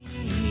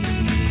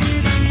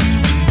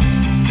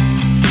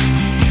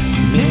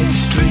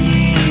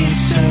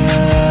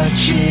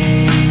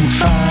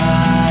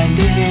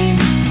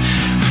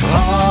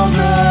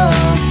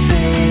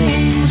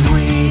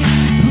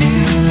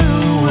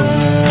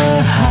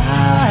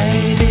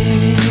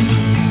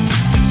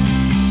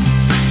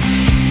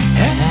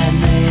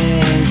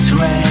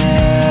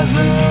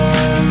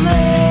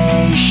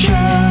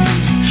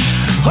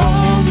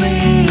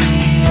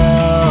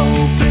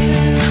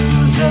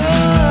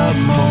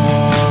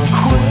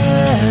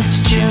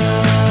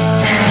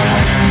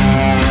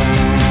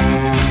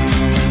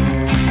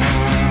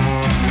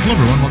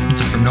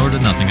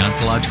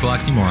Deontological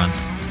Oxymorons.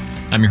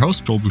 I'm your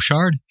host, Joel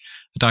Bouchard,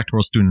 a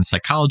doctoral student in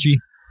psychology,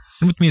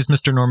 and with me is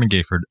Mr. Norman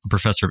Gayford, a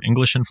professor of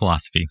English and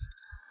philosophy.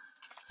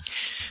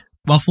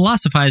 While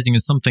philosophizing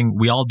is something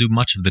we all do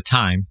much of the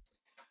time,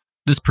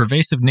 this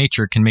pervasive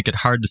nature can make it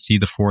hard to see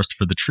the forest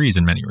for the trees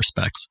in many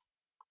respects.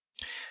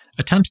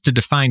 Attempts to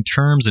define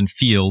terms and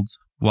fields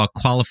while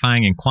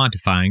qualifying and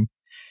quantifying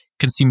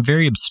can seem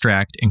very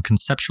abstract and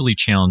conceptually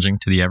challenging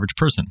to the average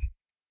person.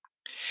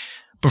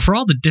 But for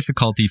all the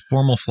difficulty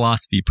formal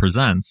philosophy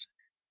presents,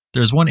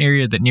 there's one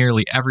area that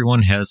nearly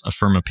everyone has a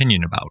firm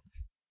opinion about: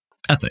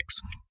 ethics.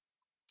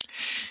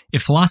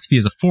 If philosophy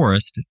is a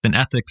forest, then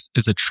ethics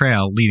is a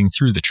trail leading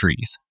through the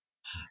trees.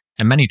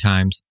 And many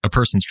times, a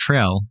person's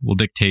trail will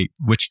dictate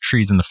which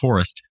trees in the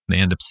forest they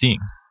end up seeing.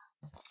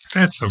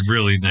 That's a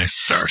really nice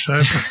start.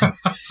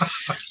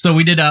 So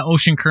we did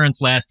ocean currents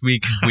last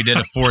week. We did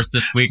a forest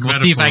this week. We'll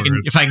see if I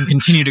can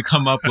continue to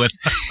come up with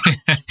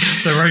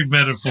the right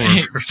metaphor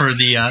for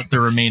the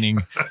remaining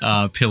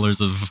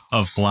pillars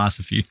of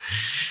philosophy.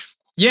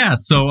 Yeah.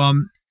 So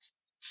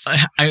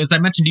as I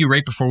mentioned to you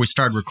right before we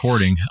started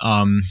recording,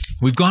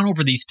 we've gone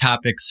over these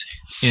topics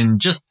in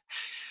just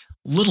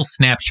little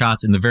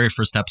snapshots in the very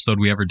first episode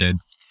we ever did,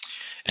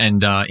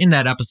 and in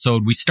that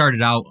episode we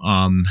started out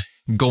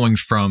going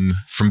from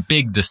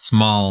big to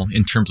small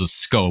in terms of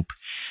scope.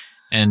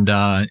 And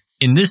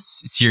in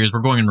this series,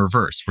 we're going in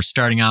reverse. We're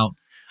starting out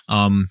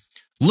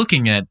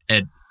looking at,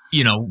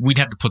 we'd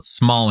have to put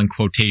small in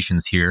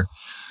quotations here,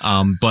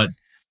 but,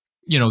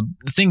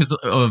 things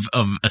of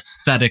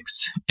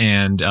aesthetics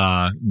and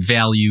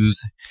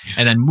values,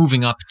 and then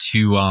moving up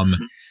to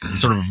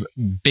sort of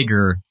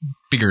bigger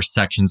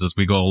sections as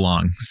we go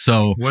along.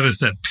 So what is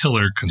that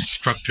pillar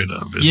constructed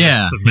of? Is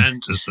it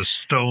cement? Is it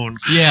stone?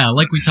 Yeah,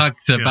 like we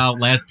talked about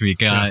last week.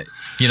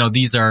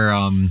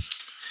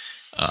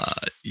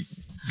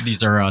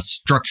 These are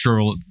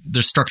structural.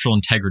 There's structural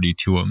integrity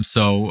to them.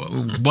 So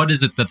what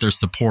is it that they're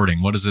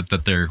supporting? What is it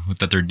that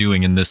they're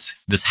doing in this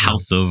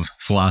house of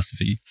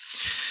philosophy?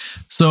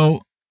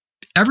 So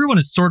everyone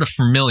is sort of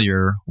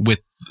familiar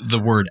with the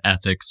word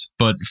ethics,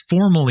 but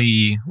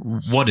formally,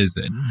 what is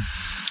it?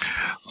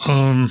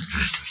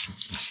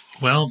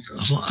 Well,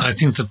 I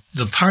think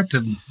the part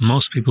that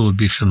most people would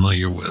be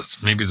familiar with,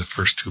 maybe the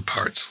first two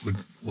parts,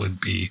 would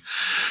be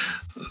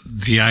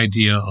the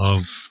idea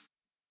of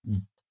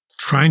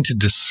trying to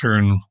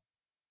discern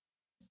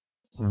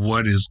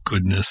what is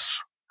goodness,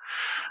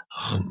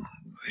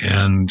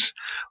 and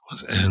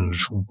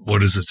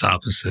what is its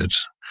opposite,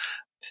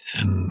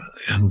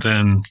 and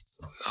then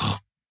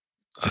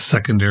a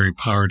secondary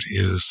part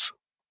is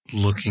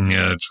looking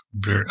at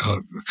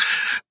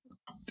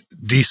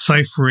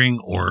deciphering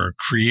or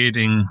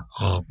creating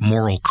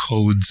moral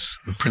codes,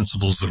 the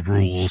principles, the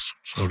rules,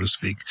 so to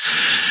speak.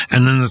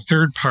 And then the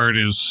third part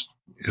is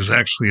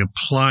actually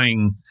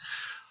applying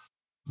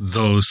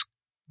those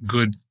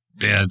good,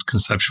 bad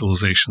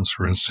conceptualizations,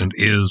 for instance,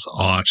 is,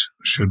 ought,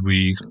 should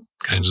we,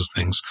 kinds of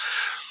things,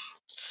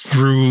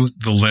 through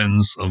the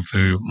lens of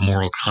the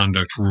moral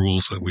conduct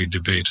rules that we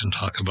debate and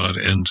talk about,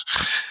 and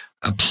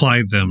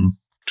apply them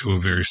to a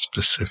very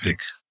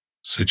specific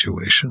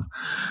situation.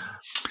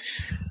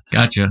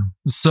 Gotcha.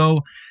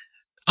 So,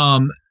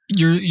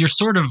 you're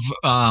sort of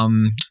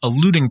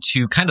alluding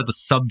to kind of the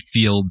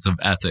subfields of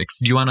ethics.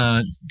 Do you want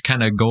to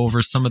kind of go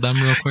over some of them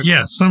real quick?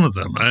 Yeah, some of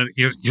them.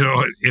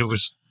 It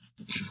was.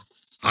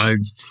 I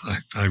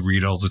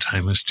read all the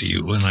time, as do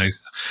you, and I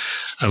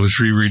was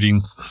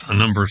rereading a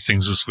number of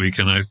things this week,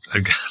 and I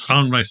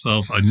found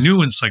myself a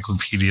new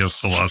encyclopedia of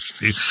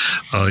philosophy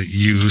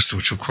used,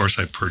 which of course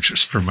I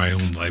purchased for my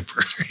own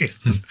library,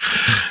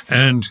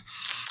 and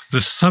the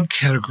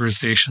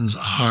subcategorizations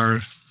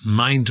are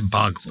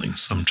mind-boggling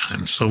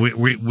sometimes. So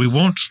we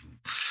won't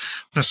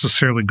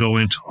necessarily go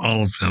into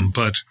all of them,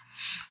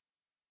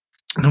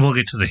 and we'll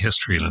get to the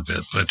history in a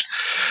bit, but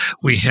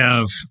we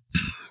have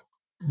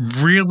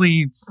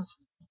really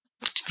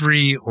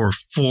 3 or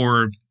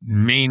 4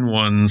 main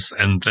ones,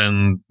 and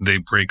then they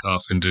break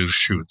off into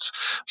shoots.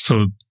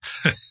 So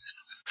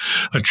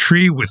a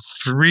tree with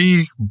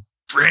 3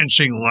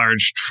 branching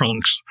large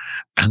trunks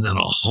and then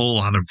a whole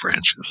lot of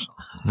branches.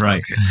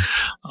 Right.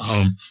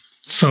 Okay.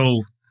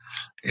 So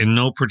in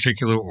no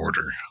particular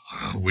order,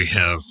 we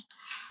have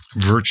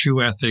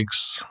virtue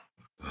ethics,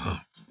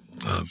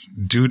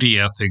 duty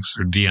ethics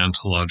or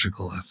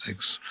deontological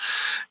ethics,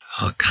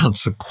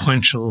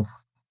 consequential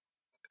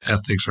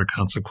ethics or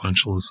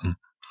consequentialism,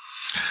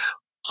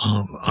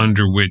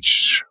 under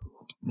which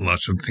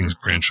lots of things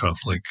branch off,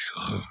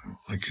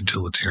 like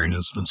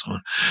utilitarianism and so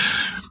on.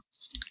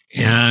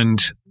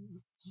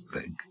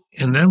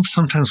 And then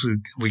sometimes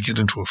we get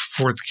into a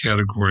fourth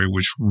category,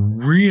 which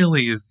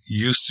really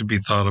used to be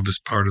thought of as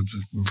part of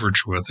the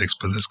virtue ethics,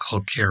 but it's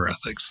called care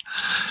ethics.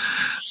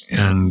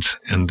 And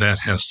that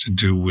has to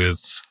do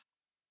with,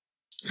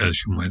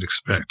 as you might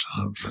expect,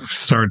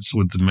 starts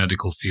with the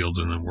medical field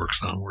and then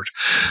works onward.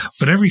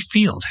 But every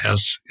field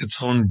has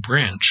its own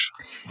branch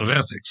of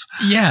ethics.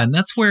 Yeah, and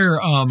that's where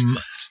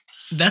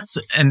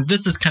and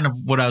this is kind of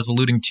what I was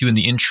alluding to in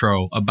the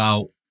intro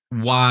about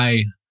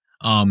why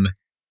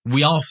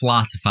we all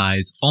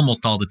philosophize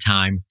almost all the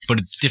time, but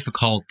it's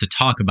difficult to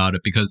talk about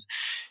it because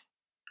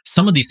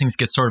some of these things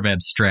get sort of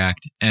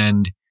abstract,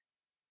 and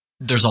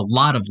there's a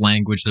lot of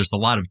language, there's a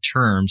lot of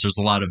terms, there's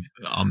a lot of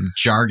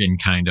jargon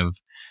kind of,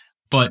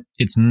 but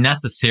it's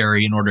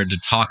necessary in order to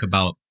talk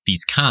about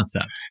these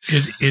concepts.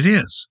 It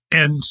is.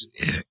 And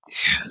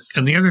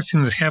the other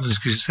thing that happens,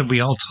 because you said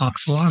we all talk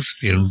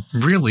philosophy, and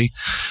really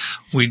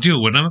we do.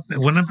 When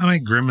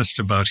I'm grimmest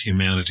about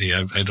humanity,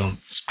 I don't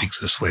speak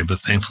this way, but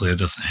thankfully it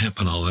doesn't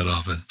happen all that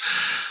often.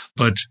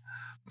 But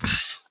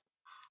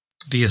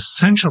the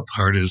essential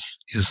part is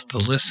the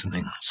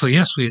listening. So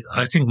yes,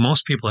 I think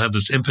most people have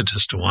this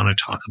impetus to want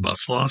to talk about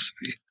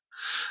philosophy.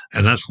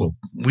 And that's what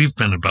we've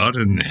been about,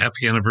 and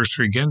happy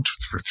anniversary again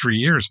for 3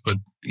 years. But,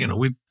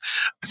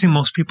 I think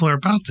most people are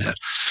about that.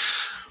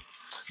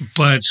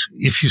 But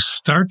if you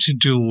start to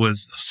do what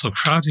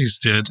Socrates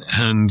did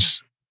and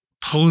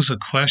pose a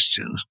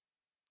question,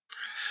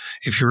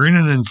 if you're in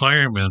an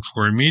environment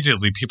where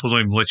immediately people don't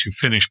even let you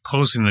finish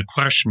posing the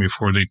question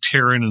before they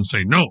tear in and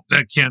say, no,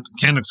 that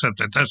can't accept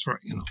that. That's right.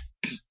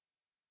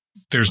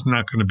 There's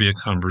not going to be a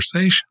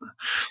conversation.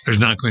 There's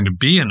not going to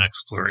be an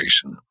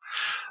exploration.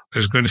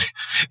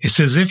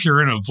 It's as if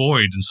you're in a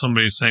void and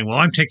somebody's saying, well,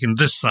 I'm taking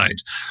this side,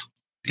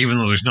 even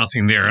though there's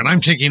nothing there. And I'm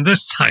taking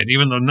this side,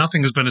 even though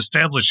nothing has been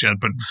established yet.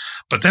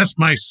 But that's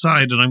my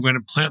side, and I'm going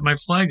to plant my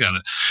flag on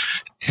it.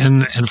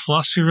 And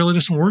philosophy really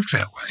doesn't work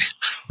that way.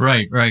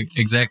 Right.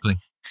 Exactly.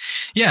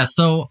 Yeah.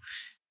 So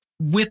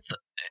with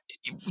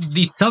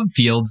these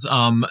subfields,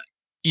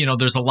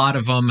 there's a lot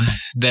of them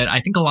that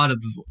I think a lot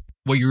of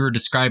what you were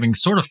describing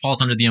sort of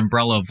falls under the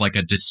umbrella of like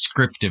a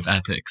descriptive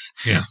ethics,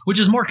 which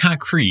is more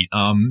concrete.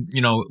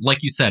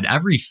 Like you said,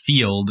 every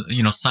field,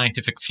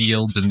 scientific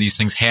fields and these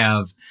things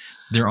have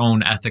their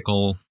own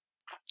ethical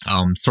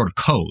sort of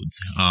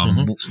codes,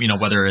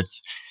 whether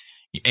it's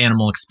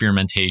animal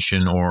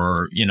experimentation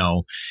or,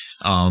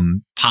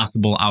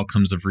 possible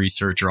outcomes of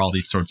research or all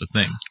these sorts of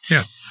things.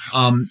 Yeah.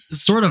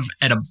 Sort of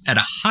at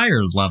a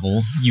higher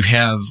level, you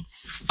have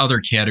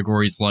other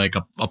categories like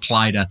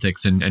applied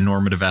ethics and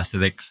normative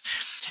ethics.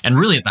 And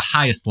really at the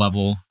highest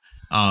level,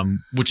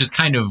 which is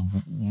kind of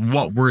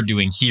what we're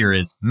doing here,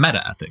 is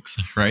meta ethics,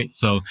 right?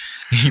 So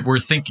we're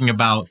thinking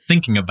about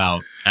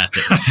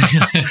ethics.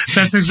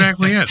 That's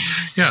exactly it.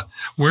 Yeah.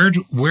 Where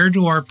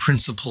do our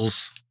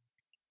principles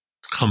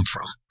come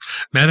from?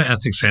 Meta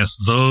ethics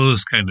asks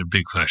those kind of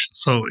big questions.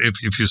 So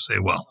if you say,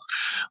 well,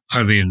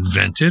 are they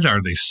invented?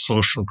 Are they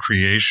social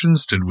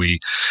creations? Did we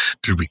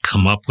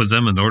come up with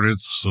them in order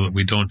so that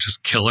we don't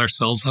just kill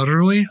ourselves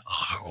utterly?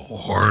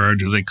 Or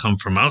do they come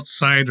from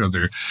outside? Are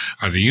there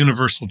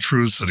universal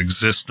truths that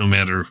exist no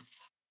matter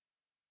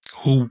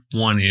who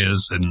one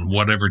is and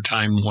whatever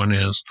time one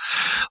is?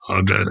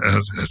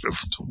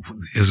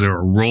 Is there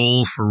a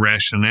role for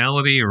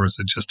rationality, or is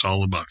it just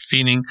all about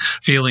feeling?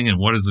 And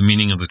what is the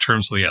meaning of the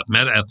term? So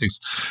meta ethics.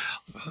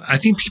 I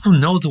think people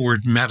know the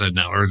word meta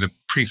now, or the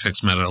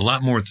prefix meta, a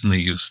lot more than they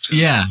used to.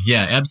 Yeah,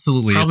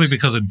 absolutely. Probably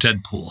because of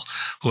Deadpool,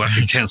 who I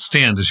can't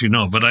stand, as you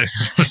know. But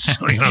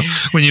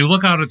when you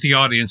look out at the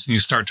audience and you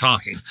start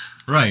talking,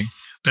 right.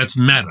 That's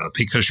meta,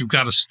 because you've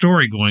got a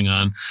story going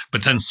on,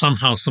 but then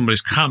somehow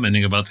somebody's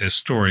commenting about that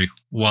story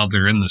while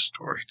they're in the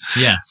story.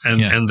 Yes.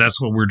 And that's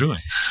what we're doing.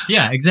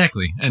 Yeah,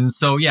 exactly. And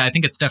so, I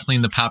think it's definitely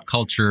in the pop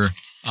culture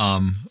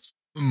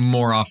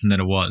more often than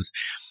it was.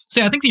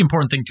 So I think the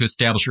important thing to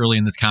establish early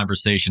in this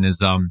conversation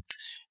is,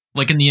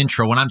 like in the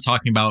intro, when I'm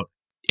talking about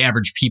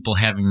average people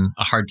having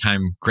a hard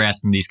time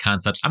grasping these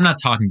concepts, I'm not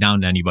talking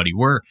down to anybody.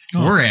 We're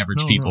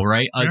average people,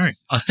 right?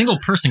 A single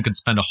person could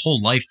spend a whole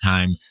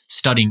lifetime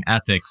studying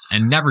ethics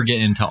and never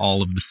get into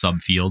all of the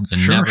subfields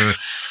and never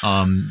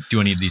do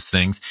any of these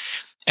things.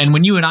 And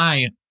when you and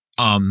I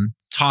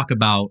talk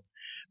about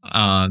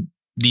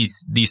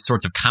these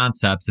sorts of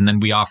concepts, and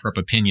then we offer up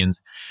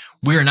opinions,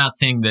 we are not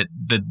saying that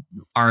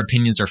our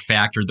opinions are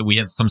fact or that we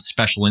have some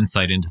special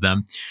insight into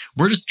them.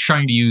 We're just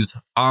trying to use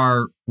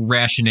our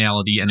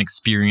rationality and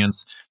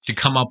experience to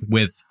come up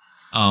with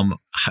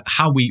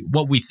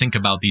what we think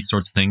about these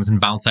sorts of things and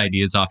bounce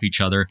ideas off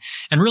each other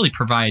and really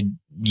provide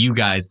you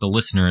guys, the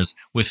listeners,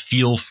 with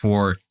feel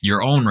for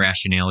your own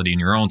rationality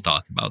and your own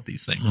thoughts about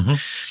these things. Mm-hmm.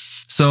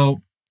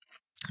 So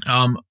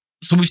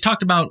we've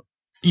talked about,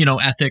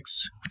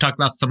 ethics. We talked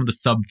about some of the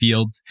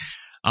subfields.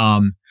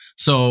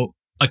 So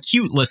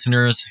acute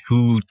listeners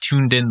who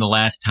tuned in the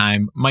last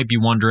time might be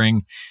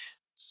wondering,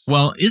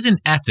 well, isn't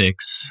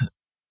ethics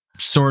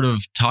sort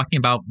of talking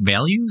about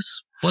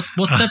values?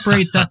 What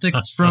separates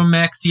ethics from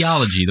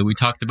axiology that we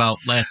talked about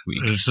last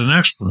week? It's an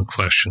excellent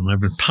question. I've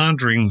been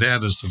pondering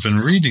that as I've been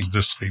reading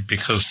this week,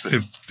 because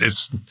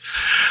it's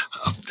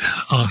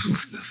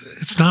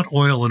not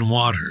oil and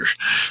water.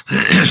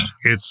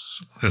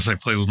 It's, as I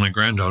play with my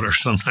granddaughter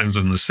sometimes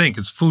in the sink,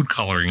 it's food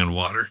coloring and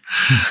water.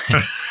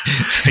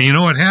 And you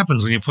know what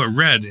happens when you put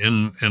red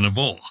in a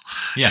bowl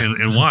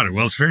in water?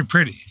 Well, it's very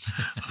pretty.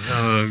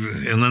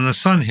 And then the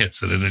sun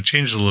hits it and it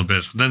changes a little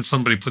bit. Then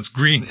somebody puts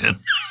green in.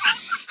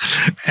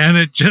 And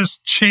it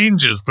just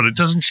changes, but it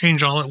doesn't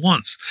change all at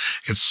once.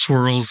 It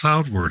swirls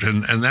outward.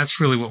 And that's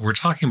really what we're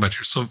talking about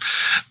here. So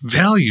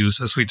values,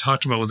 as we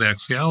talked about with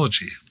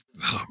axiology,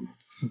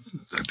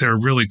 there are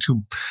really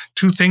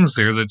two things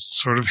there that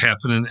sort of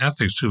happen in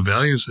ethics. Two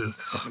values,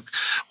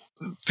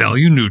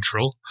 value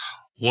neutral.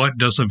 What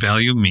does a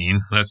value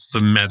mean? That's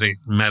the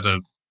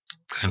meta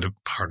kind of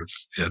part of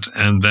it.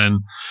 And then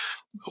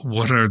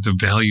what are the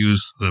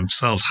values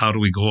themselves? How do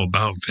we go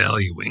about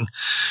valuing?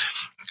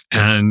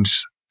 And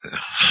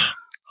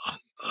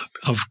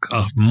a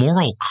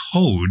moral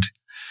code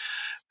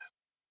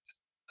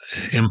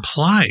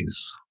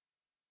implies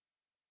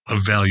a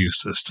value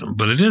system,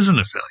 but it isn't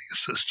a value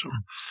system.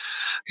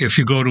 If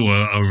you go to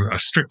a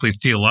strictly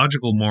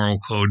theological moral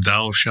code,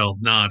 thou shalt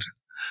not, ...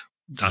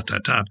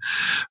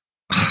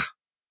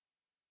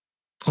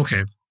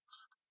 Okay.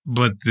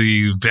 But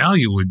the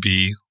value would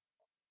be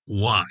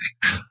why?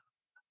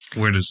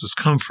 Where does this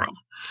come from?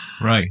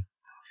 Right.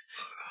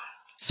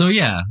 So,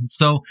 yeah.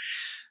 So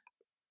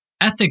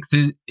ethics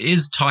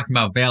is talking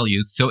about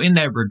values. So in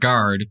that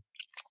regard,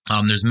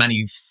 there's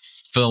many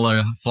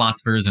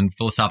philosophers and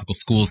philosophical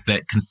schools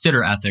that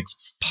consider ethics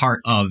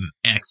part of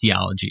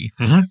axiology.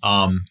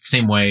 Mm-hmm.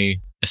 Same way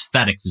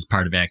aesthetics is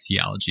part of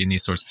axiology and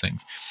these sorts of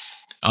things.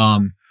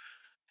 And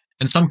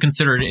some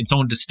consider it its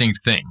own distinct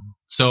thing.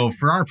 So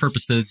for our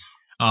purposes,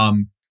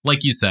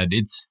 like you said,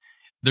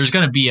 there's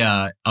going to be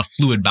a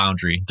fluid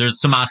boundary. There's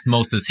some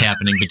osmosis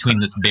happening between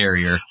this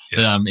barrier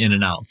in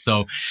and out.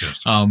 So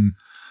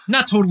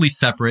not totally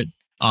separate,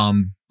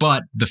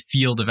 but the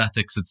field of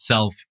ethics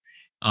itself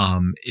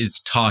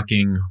is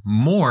talking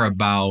more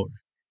about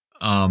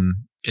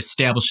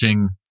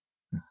establishing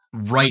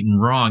right and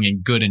wrong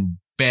and good and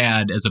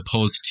bad as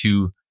opposed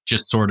to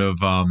just sort of,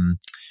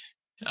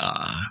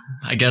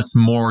 I guess,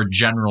 more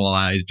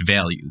generalized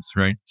values,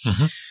 right?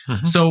 Mm-hmm.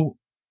 Mm-hmm. So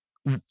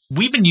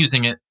we've been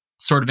using it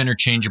sort of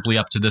interchangeably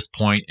up to this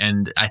point,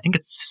 and I think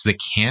it's the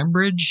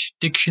Cambridge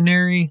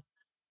Dictionary.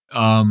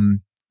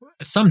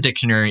 Some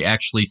dictionary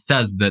actually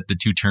says that the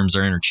two terms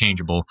are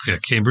interchangeable. Yeah,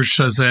 Cambridge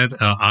says that.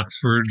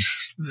 Oxford,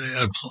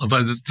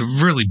 the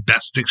really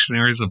best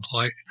dictionaries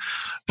apply.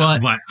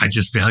 But I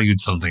just valued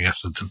something. I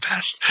said the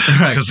best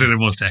because they're the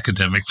most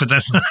academic. But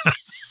that's not.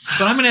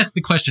 But I'm going to ask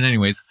the question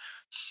anyways.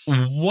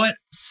 What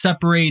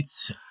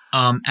separates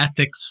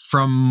ethics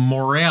from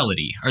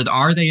morality?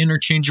 Are they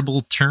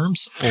interchangeable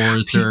terms, or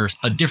is there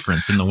a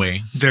difference in the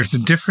way? There's a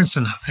difference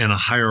in a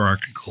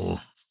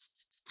hierarchical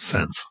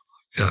sense.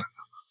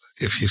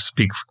 If you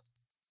speak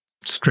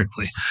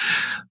strictly,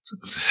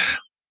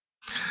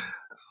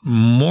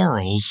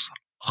 morals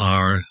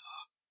are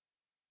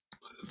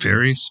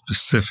very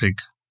specific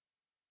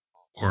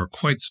or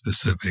quite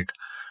specific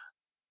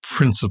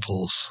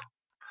principles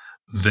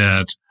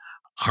that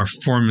are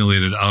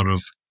formulated out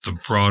of the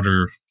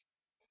broader,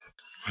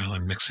 well,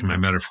 I'm mixing my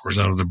metaphors,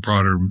 out of the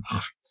broader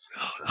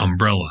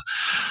umbrella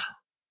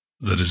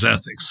that is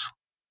ethics.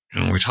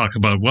 And when we talk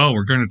about,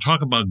 we're going to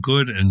talk about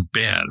good and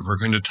bad. We're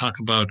going to talk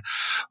about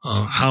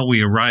how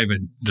we arrive at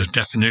the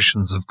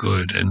definitions of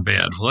good and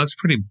bad. Well, that's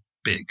pretty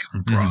big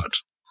and broad.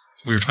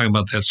 Mm-hmm. We were talking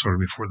about that sort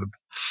of before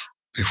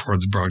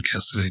the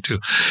broadcast today too.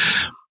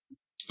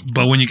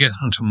 But when you get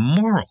onto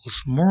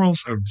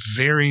morals are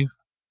very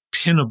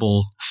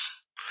pinnable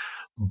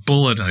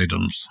bullet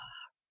items,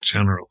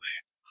 generally.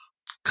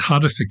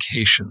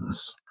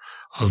 Codifications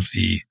of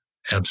the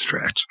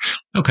abstract.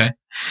 Okay.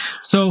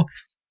 So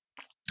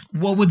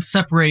what would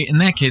separate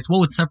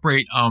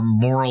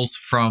morals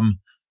from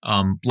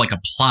like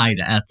applied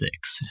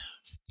ethics?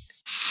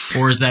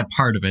 Or is that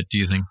part of it, do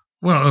you think?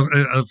 Well,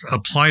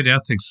 applied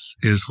ethics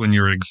is when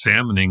you're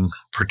examining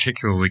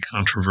particularly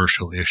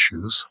controversial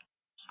issues.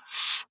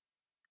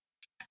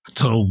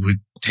 So we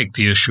take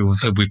the issue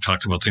that we've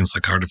talked about, things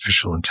like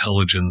artificial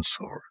intelligence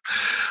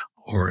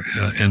or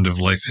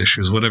end-of-life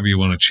issues, whatever you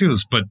want to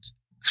choose. But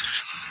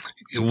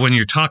when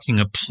you're talking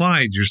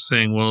applied, you're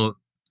saying,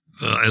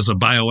 as a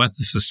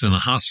bioethicist in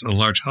a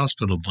large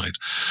hospital might,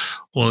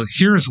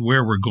 here's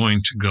where we're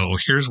going to go.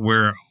 Here is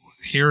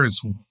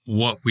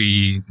what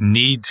we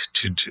need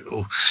to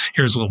do.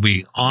 Here's what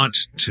we ought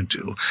to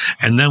do.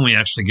 And then we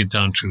actually get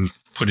down to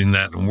putting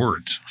that in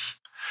words.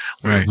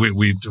 Right.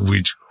 We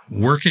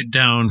work it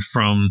down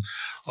from,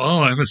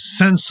 I have a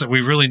sense that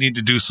we really need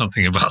to do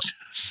something about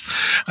this,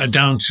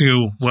 down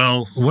to,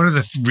 what are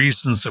the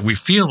reasons that we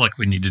feel like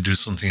we need to do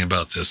something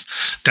about this,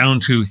 down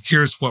to,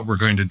 here's what we're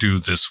going to do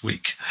this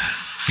week.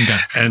 Okay.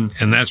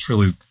 And that's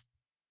really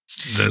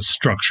the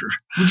structure.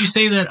 Would you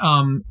say that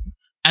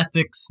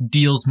ethics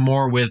deals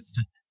more with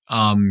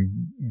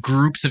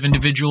groups of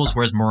individuals,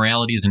 whereas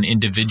morality is an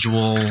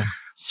individual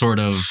sort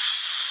of?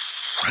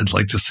 I'd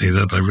like to say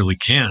that I really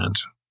can't,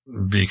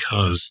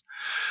 because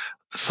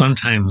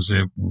sometimes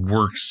it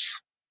works,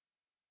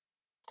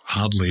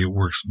 oddly, it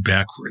works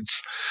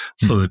backwards.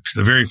 So that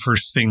the very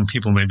first thing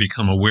people may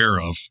become aware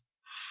of,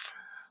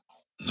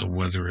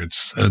 whether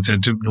it's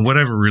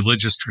whatever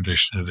religious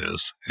tradition it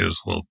is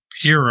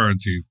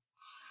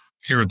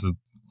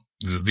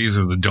these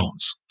are the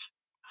don'ts.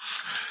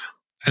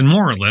 And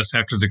more or less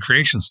after the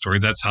creation story,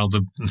 that's how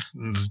the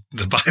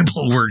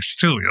Bible works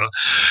too.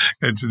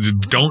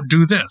 Don't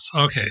do this.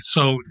 Okay,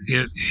 so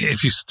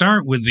if you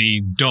start with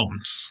the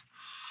don'ts,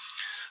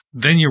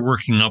 then you're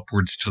working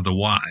upwards to the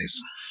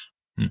whys.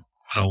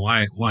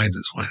 Why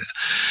this? Why that?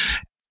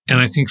 And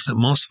I think that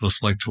most of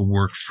us like to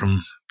work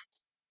from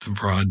the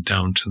broad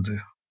down to the.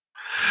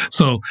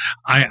 So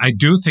I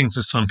do think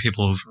that some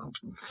people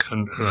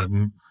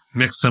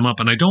mix them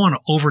up, and I don't want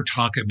to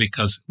overtalk it,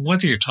 because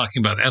whether you're talking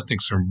about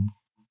ethics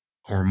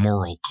or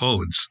moral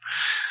codes,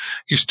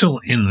 you're still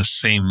in the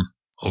same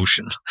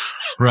ocean,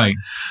 right,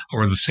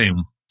 or the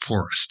same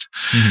forest.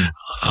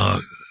 Mm-hmm.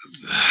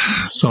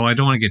 So I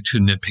don't want to get too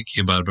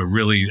nitpicky about it, but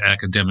really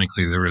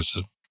academically there is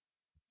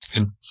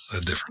a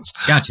difference.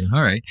 Gotcha.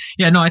 All right.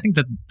 Yeah. No, I think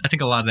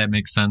a lot of that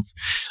makes sense.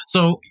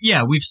 So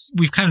yeah,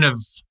 we've kind of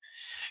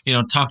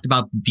talked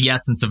about the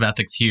essence of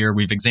ethics here.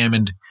 We've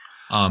examined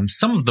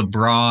some of the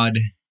broad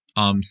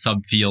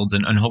subfields,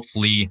 and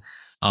hopefully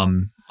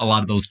a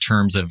lot of those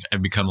terms have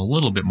become a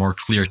little bit more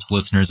clear to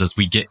listeners as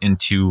we get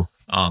into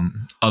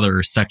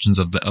other sections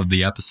of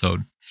the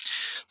episode.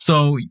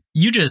 So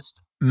you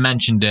just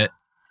mentioned it,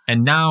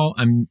 and now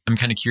I'm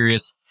kind of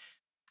curious.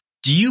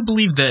 Do you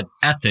believe that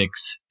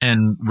ethics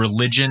and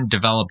religion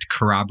developed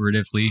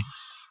corroboratively?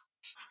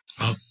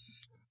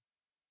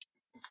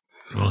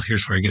 Well,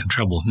 here's where I get in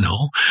trouble.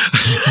 No.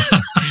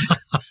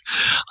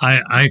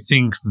 I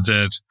think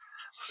that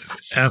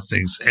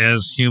ethics,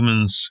 as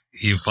humans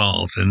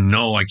evolved, and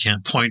no, I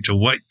can't point to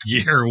what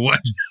year, what,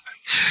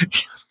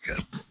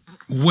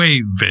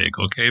 way vague,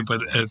 okay?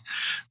 But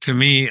to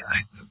me,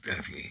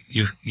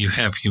 you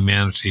have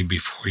humanity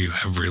before you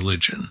have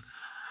religion.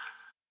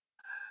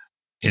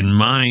 In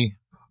my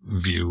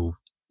view,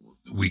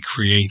 we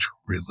create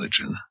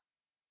religion.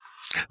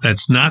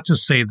 That's not to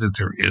say that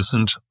there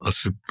isn't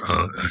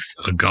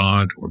a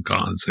God or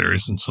gods. There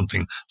isn't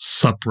something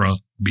supra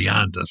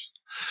beyond us.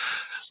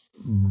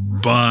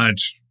 But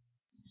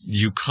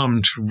you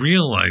come to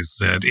realize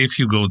that if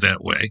you go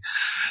that way,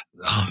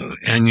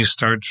 and you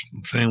start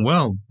saying,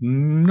 well,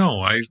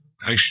 no, I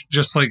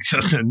just like,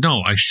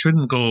 no, I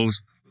shouldn't go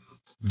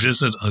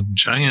visit a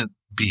giant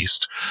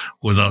beast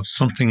without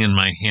something in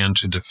my hand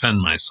to defend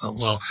myself.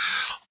 Well,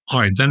 all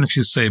right, then if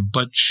you say,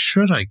 but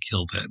should I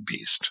kill that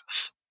beast?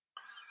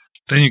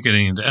 Then you're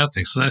getting into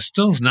ethics. And that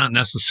still is not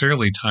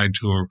necessarily tied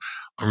to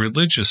a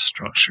religious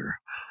structure.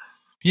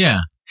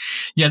 Yeah.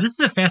 Yeah, this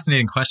is a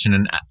fascinating question.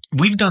 And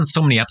we've done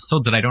so many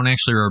episodes that I don't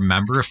actually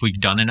remember if we've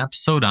done an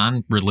episode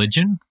on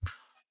religion.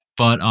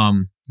 But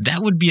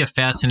that would be a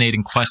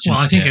fascinating question.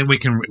 Well, I think we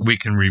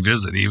can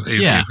revisit.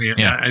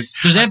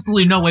 There's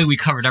absolutely no way we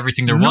covered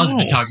everything there was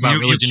to talk about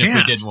religion if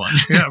we did one.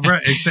 Yeah,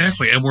 right,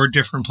 exactly. And we're a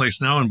different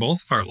place now in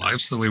both of our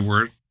lives than we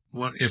were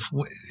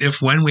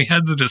when we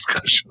had the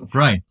discussion.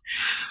 Right.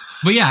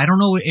 But yeah, I don't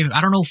know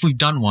if we've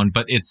done one,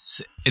 but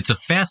it's a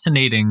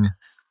fascinating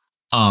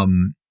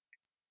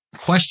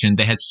question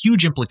that has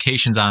huge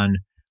implications on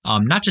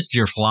not just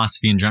your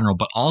philosophy in general,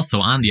 but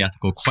also on the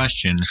ethical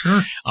question.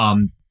 Sure.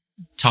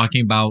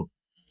 Talking about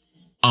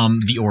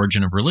the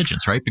origin of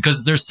religions, right?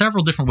 Because there's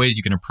several different ways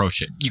you can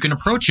approach it. You can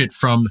approach it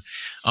from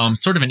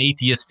sort of an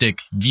atheistic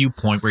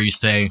viewpoint where you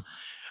say,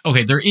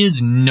 okay,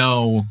 there's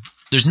no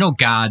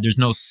God, there's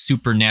no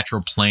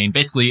supernatural plane.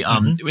 Basically,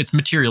 it's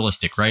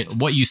materialistic, right?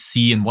 What you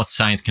see and what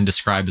science can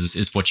describe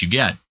is what you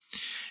get.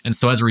 And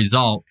so as a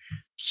result,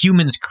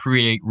 humans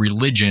create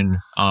religion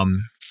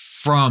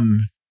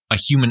from a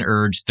human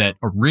urge that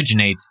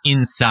originates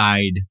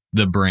inside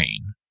the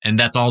brain. And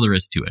that's all there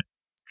is to it.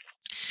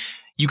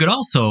 You could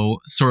also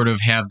sort of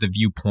have the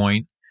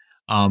viewpoint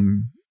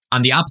on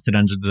the opposite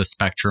ends of the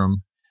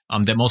spectrum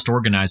that most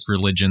organized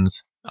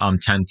religions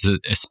tend to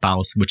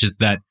espouse, which is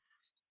that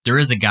there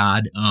is a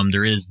God,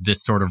 there is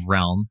this sort of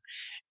realm,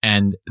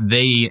 and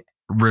they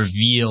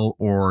reveal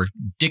or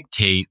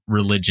dictate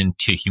religion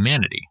to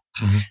humanity.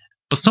 Mm-hmm.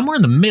 But somewhere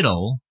in the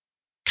middle,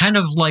 kind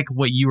of like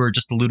what you were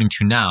just alluding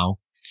to now,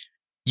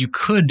 you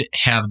could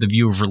have the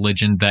view of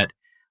religion that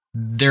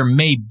there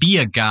may be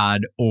a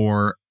God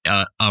or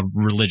a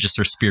religious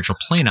or spiritual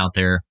plane out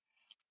there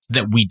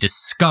that we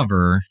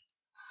discover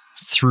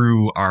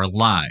through our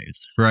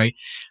lives, right?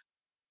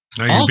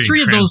 Now all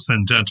three of those,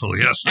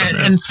 yes,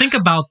 and think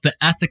about the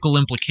ethical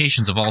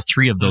implications of all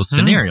three of those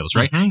scenarios,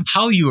 right? Mm-hmm.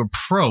 How you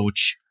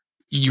approach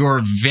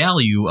your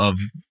value of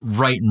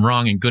right and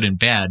wrong and good and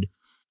bad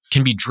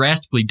can be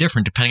drastically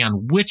different depending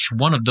on which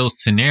one of those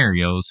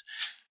scenarios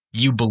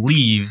you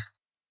believe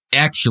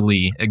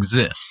actually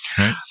exists,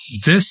 right?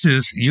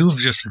 You've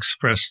just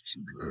expressed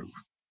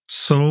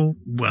so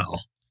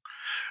well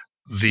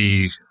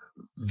the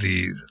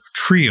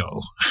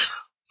trio,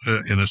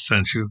 in a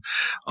sense,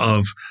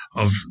 of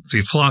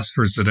the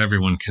philosophers that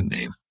everyone can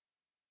name.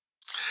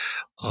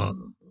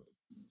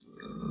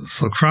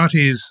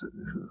 Socrates,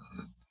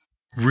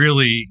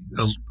 really,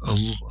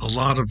 a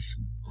lot of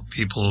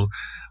people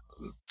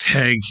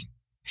tag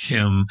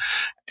him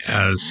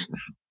as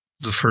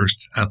the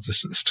first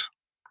ethicist.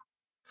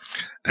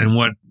 And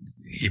what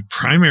he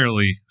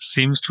primarily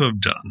seems to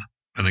have done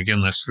and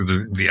again, that's through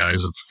the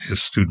eyes of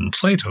his student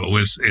Plato,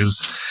 is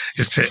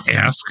to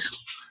ask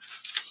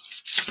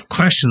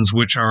questions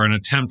which are an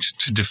attempt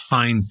to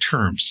define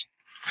terms.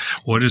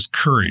 What is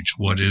courage?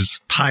 What is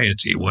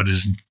piety? What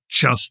is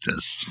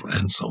justice?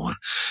 And so on.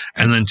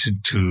 And then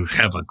to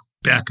have a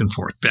back and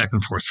forth,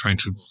 trying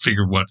to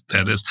figure what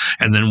that is.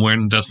 And then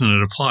when doesn't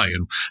it apply?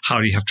 And how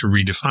do you have to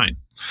redefine?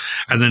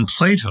 And then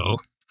Plato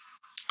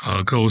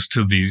goes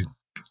to the,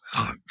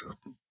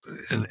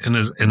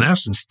 in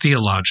essence,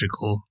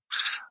 theological,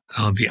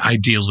 the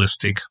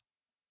idealistic.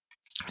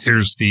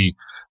 Here's the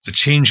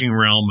changing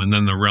realm and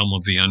then the realm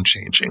of the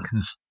unchanging.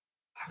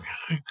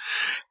 Okay.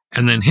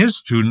 And then his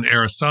student,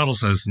 Aristotle,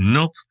 says,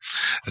 nope.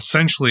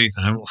 Essentially,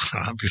 I'm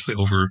obviously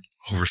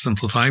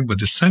oversimplifying,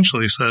 but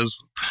essentially says,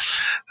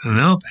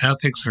 nope,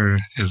 ethics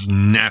is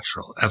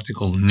natural,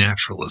 ethical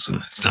naturalism.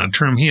 It's not a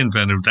term he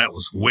invented. That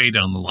was way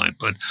down the line.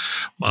 But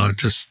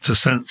just to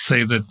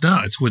say that,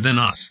 no, it's within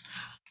us.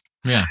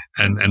 Yeah.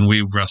 And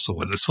we wrestle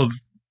with it. So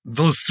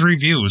those three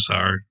views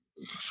are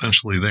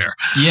essentially there.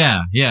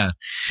 Yeah, yeah.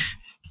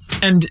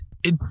 And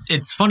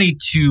it's funny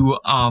to,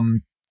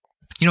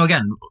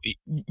 again,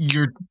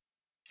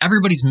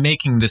 everybody's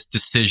making this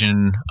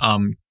decision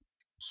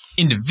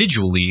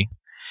individually,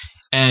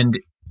 and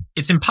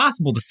it's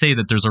impossible to say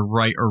that there's a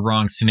right or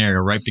wrong scenario,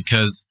 right?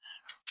 Because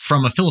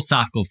from a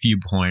philosophical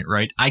viewpoint,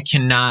 right, I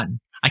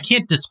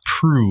can't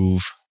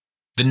disprove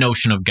the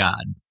notion of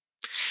God,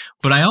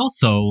 but I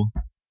also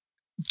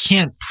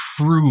can't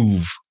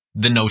prove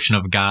the notion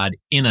of God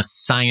in a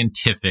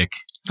scientific.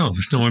 No,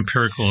 there's no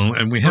empirical,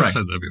 and we have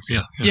said that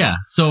before. Yeah.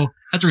 So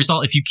as a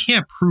result, if you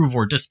can't prove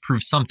or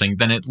disprove something,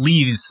 then it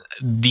leaves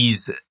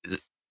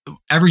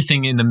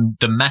everything in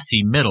the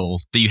messy middle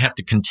that you have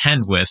to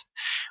contend with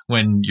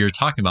when you're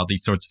talking about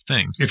these sorts of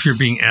things. If you're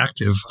being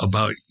active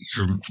about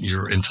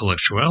your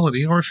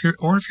intellectuality, or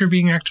if you're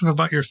being active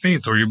about your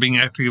faith, or you're being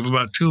active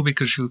about two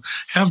because you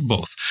have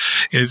both,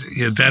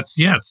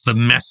 it's the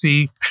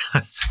messy.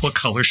 What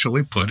color shall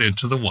we put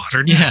into the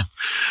water next?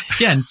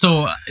 Yeah. And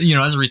so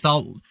as a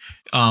result,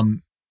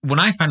 when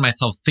I find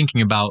myself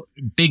thinking about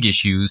big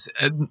issues,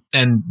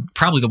 and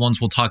probably the ones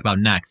we'll talk about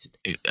next,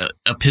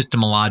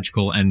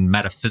 epistemological and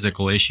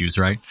metaphysical issues,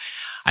 right?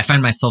 I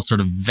find myself sort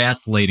of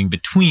vacillating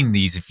between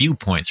these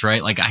viewpoints,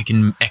 right? Like I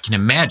can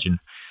imagine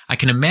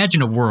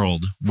a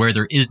world where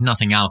there is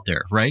nothing out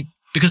there, right?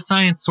 Because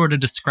science sort of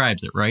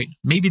describes it, right?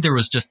 Maybe there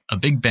was just a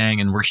big bang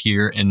and we're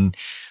here, and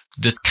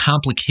this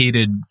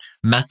complicated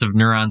mess of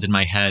neurons in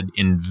my head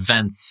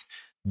invents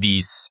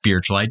these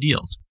spiritual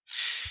ideals.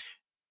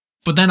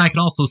 But then I can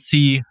also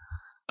see,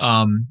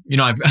 I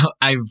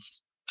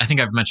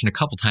think I've mentioned a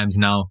couple times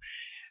now,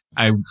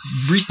 I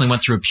recently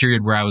went through a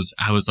period where I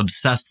was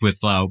obsessed with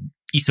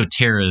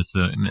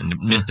esotericism and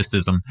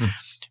mysticism,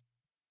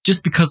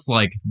 just because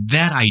like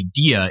that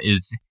idea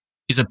is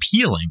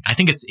appealing. I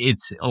think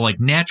it's like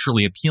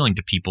naturally appealing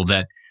to people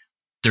that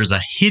there's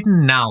a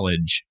hidden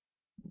knowledge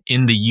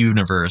in the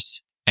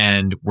universe,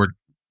 and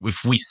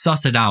if we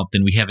suss it out,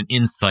 then we have an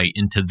insight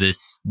into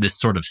this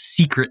sort of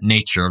secret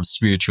nature of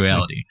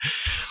spirituality.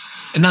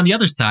 And on the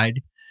other side,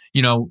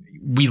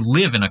 we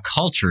live in a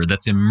culture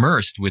that's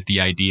immersed with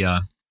the idea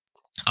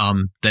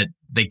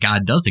that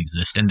God does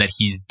exist and that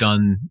he's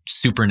done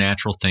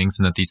supernatural things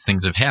and that these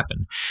things have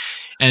happened.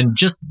 And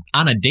just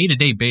on a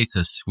day-to-day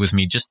basis with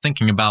me, just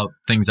thinking about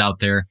things out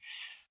there,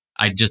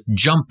 I just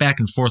jump back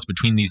and forth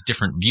between these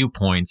different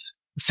viewpoints,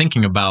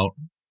 thinking about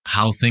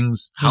how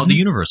the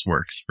universe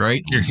works,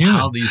 right? You're human.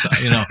 How these,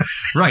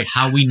 right?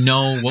 How we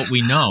know what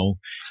we know,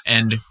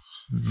 and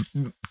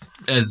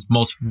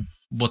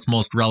what's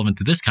most relevant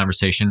to this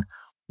conversation,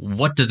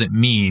 what does it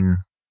mean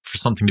for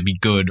something to be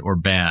good or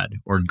bad,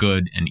 or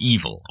good and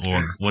evil,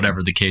 or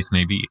whatever the case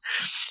may be?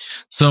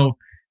 So,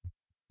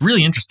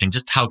 really interesting,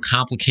 just how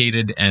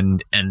complicated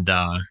and and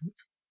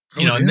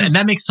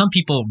that makes some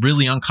people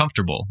really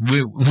uncomfortable.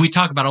 We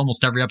talk about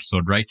almost every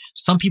episode, right?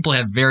 Some people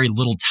have very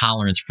little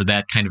tolerance for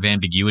that kind of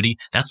ambiguity.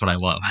 That's what I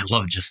love. I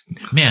love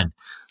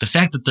the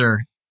fact that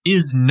there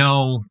is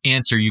no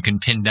answer you can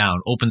pin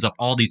down opens up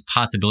all these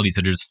possibilities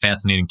that are just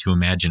fascinating to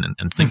imagine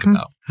and think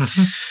about.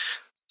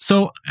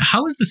 So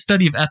how has the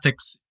study of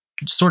ethics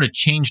sort of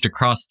changed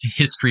across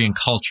history and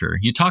culture?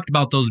 You talked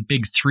about those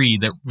big three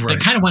that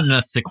kind of went in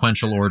a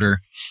sequential order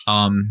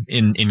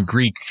in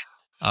Greek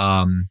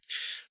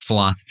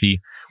philosophy.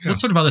 What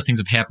sort of other things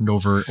have happened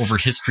over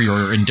history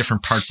or in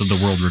different parts of the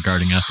world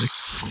regarding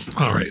ethics?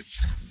 All right.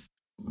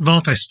 Well,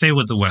 if I stay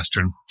with the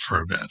Western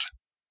for a bit,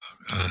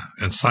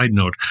 and side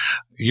note,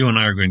 you and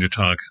I are going to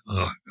talk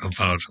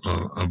about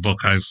a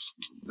book I've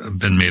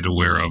been made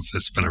aware of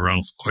that's been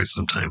around for quite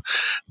some time,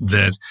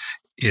 that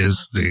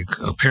is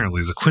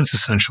apparently the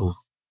quintessential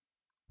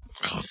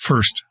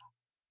first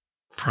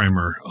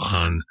primer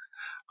on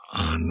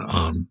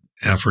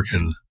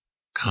African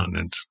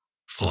continent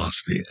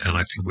philosophy, and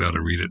I think we ought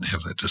to read it and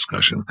have that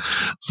discussion.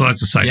 So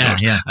that's a side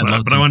note. Yeah,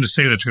 but I wanted to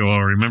say that too while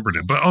I remembered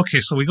it. But okay,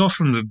 so we go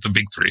from the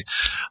big three,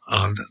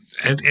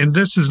 and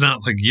this is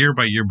not like year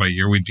by year by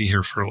year. We'd be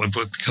here for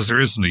because there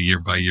isn't a year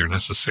by year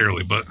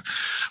necessarily. But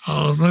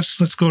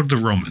let's go to the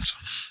Romans.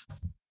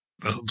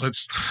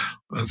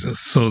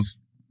 so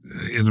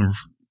in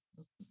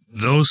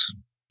those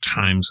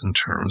times and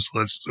terms,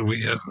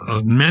 we have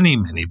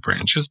many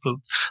branches, but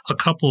a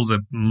couple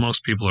that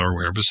most people are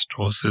aware of is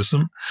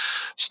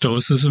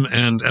Stoicism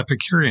and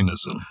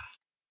Epicureanism,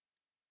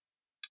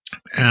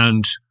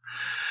 and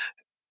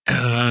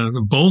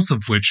both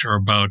of which are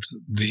about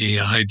the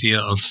idea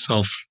of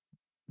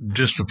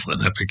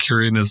self-discipline.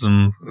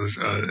 Epicureanism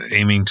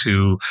aiming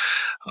to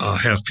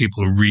have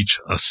people reach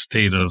a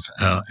state of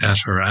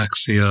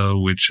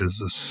ataraxia, which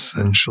is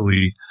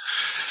essentially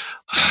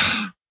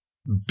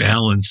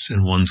balance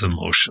in one's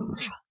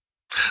emotions.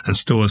 And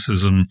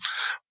Stoicism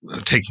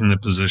taking the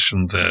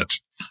position that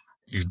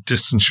you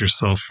distance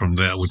yourself from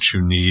that which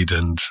you need,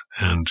 and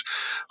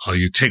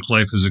you take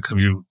life as it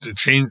comes. You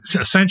change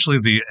essentially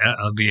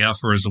the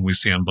aphorism we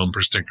see on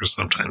bumper stickers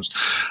sometimes.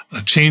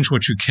 Change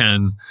what you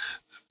can,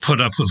 put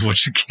up with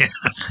what you can,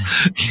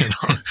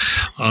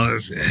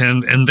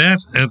 and that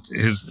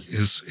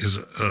is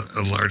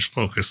a large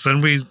focus.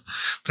 Then we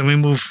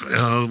move,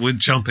 we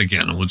jump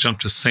again, and we'll jump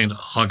to Saint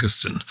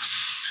Augustine.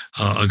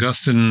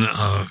 Augustine,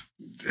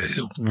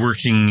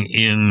 working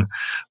in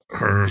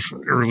her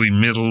early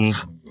middle,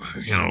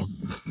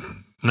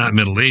 not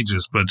Middle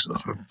Ages, but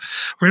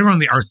right around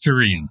the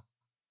Arthurian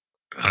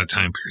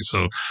time period.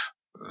 So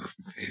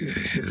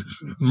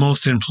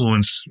most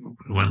influence,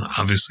 when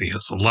obviously he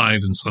was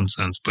alive in some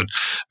sense, but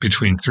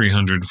between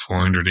 300 and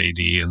 400 AD,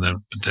 and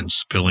then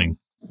spilling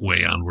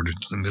way onward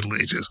into the Middle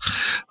Ages.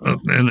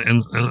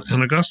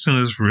 And Augustine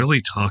is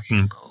really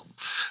talking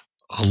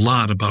a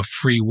lot about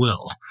free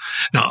will.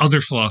 Now, other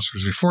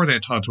philosophers before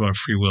that talked about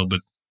free will, but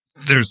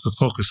there's the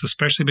focus,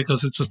 especially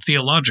because it's a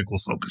theological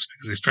focus,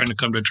 because he's trying to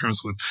come to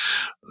terms with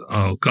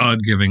God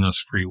giving us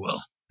free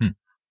will.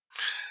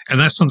 And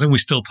that's something we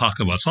still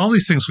talk about. So all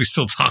these things we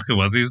still talk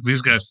about.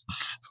 These guys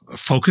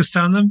focused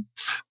on them,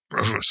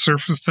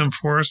 surfaced them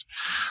for us.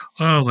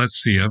 Oh, let's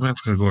see. I'm not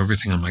going to go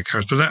everything on my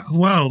cards, but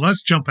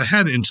let's jump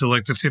ahead into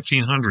like the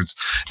 1500s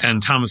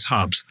and Thomas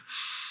Hobbes,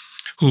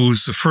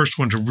 who's the first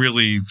one to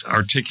really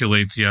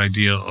articulate the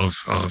idea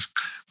of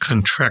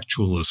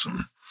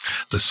contractualism,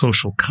 the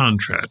social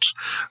contract.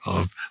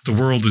 The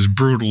world is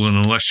brutal, and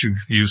unless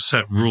you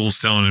set rules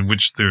down in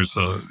which there's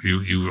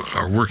you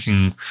are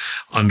working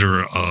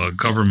under a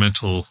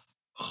governmental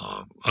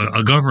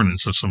a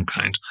governance of some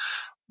kind,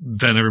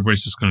 then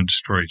everybody's just going to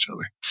destroy each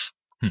other.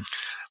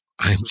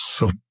 I'm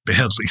so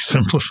badly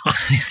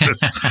simplifying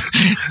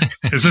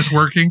this. Is this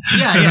working?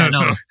 Yeah,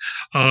 no.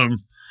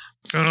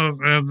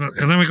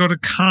 And then we go to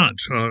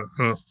Kant,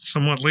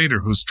 somewhat later,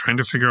 who's trying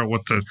to figure out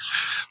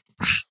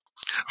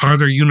are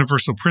there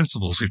universal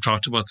principles? We've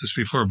talked about this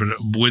before, but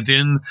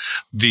within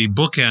the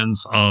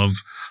bookends of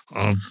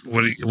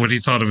what he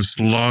thought of as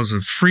laws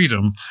of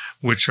freedom,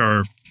 which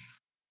are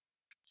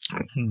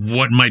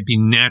what might be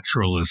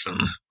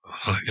naturalism,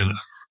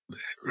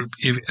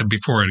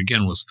 before it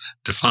again was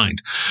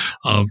defined,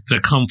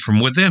 that come from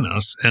within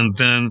us, and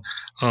then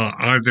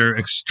are there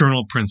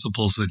external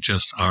principles that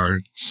just are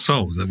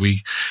so that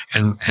we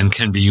and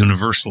can be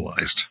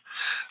universalized.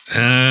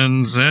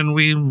 And then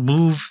we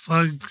move,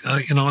 and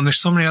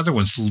there's so many other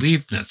ones,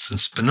 Leibniz and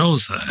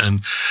Spinoza,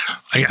 and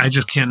I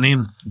just can't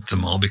name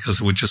them all because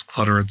it would just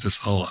clutter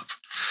this all up.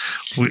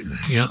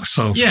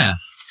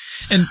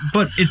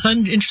 But it's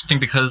interesting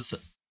because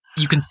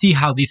you can see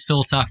how these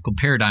philosophical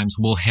paradigms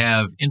will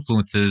have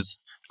influences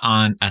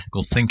on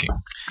ethical thinking.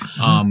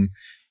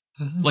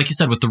 Like you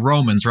said with the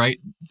Romans, right?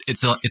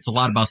 It's a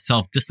lot about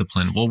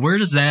self-discipline. Well, where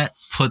does that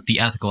put the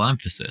ethical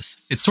emphasis?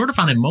 It's sort of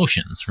on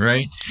emotions,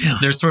 right? Yeah.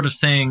 They're sort of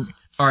saying,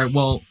 all right,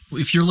 well,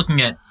 if you're looking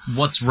at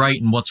what's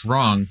right and what's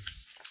wrong,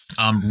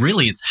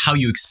 really it's how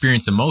you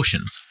experience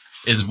emotions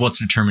is what's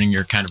determining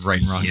your kind of right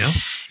and wrong. Yeah.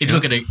 If you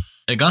look at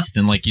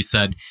Augustine, like you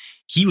said,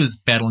 he was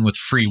battling with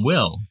free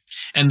will.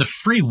 And the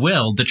free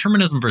will,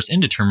 determinism versus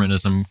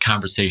indeterminism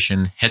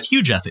conversation has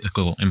huge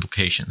ethical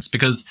implications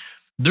because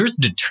there's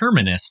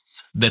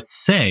determinists that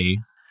say,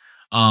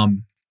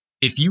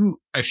 if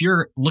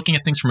you're looking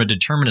at things from a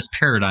determinist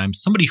paradigm,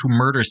 somebody who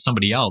murders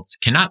somebody else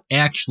cannot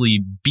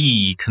actually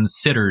be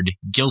considered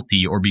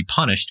guilty or be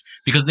punished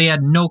because they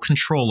had no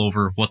control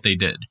over what they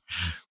did.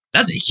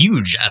 That's a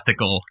huge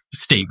ethical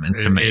statement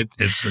to make.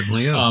 It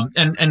certainly is.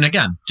 And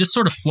again, just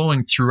sort of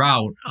flowing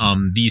throughout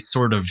these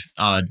sort of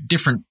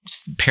different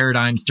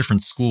paradigms,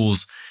 different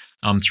schools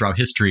throughout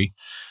history,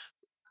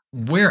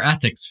 where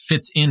ethics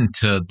fits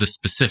into the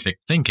specific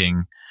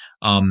thinking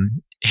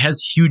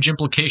has huge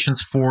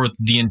implications for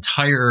the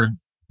entire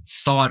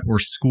thought or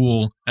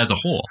school as a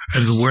whole.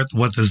 And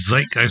what the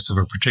zeitgeist of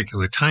a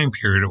particular time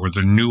period or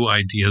the new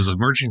ideas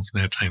emerging from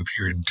that time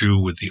period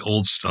do with the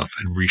old stuff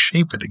and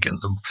reshape it again.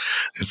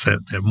 It's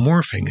that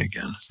morphing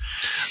again.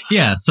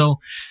 Yeah, so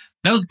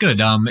that was good.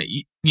 And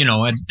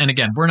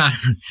again, we're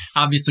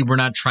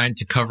not trying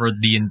to cover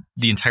the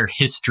entire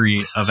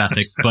history of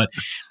ethics, but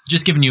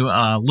just giving you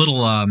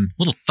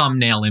little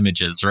thumbnail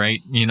images, right?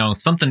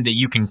 Something that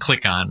you can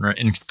click on, right,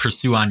 and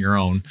pursue on your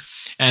own.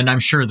 And I'm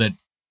sure that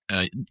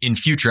in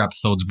future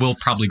episodes, we'll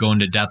probably go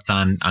into depth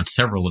on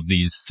several of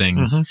these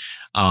things.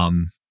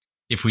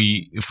 if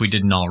we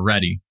didn't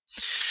already.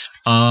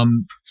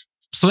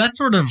 So that's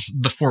sort of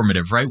the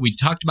formative, right? We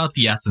talked about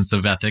the essence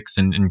of ethics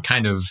and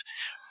kind of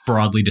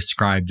broadly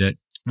described it.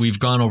 We've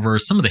gone over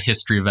some of the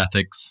history of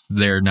ethics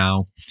there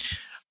now.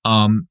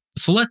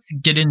 So let's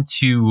get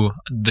into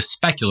the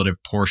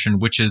speculative portion,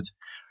 which is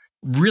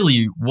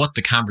really what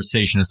the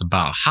conversation is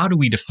about. How do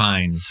we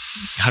define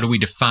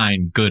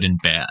good and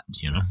bad,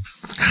 you know?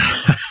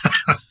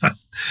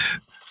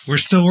 We're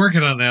still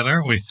working on that,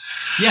 aren't we?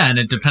 Yeah, and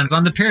it depends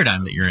on the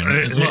paradigm that you're in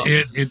as well.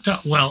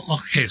 Well,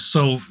 okay,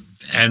 so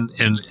and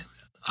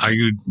are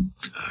you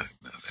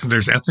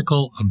there's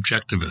ethical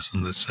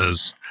objectivism that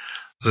says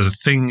that a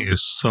thing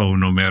is so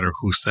no matter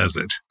who says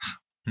it,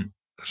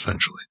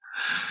 essentially.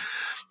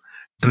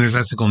 And there's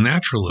ethical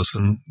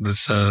naturalism that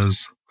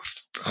says,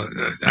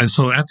 and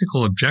so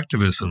ethical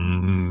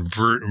objectivism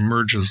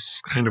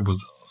merges kind of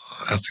with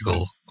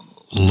ethical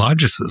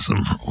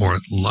logicism or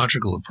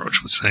logical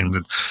approach, with saying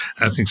that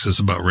ethics is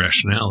about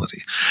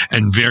rationality.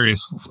 And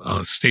various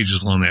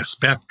stages along that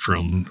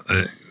spectrum,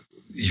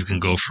 you can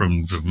go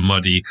from the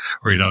muddy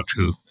right out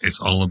to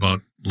it's all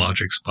about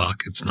logic,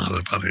 Spock, it's not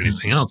about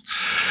anything else,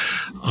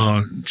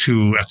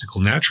 to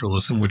ethical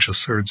naturalism, which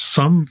asserts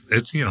some,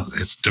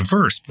 it's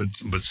diverse,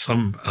 but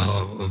some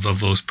of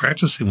those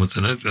practicing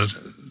within it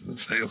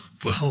say,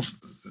 well,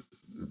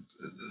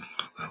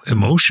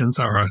 emotions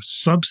are a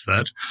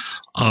subset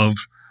of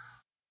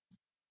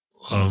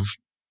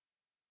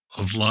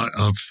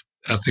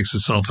ethics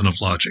itself and of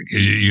logic.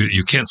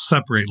 You can't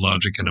separate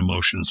logic and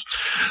emotions.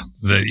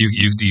 That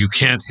you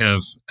can't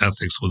have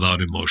ethics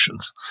without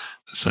emotions,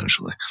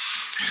 essentially.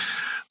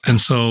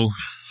 And so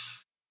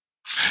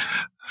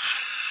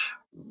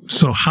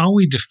how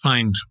we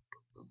define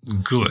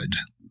good,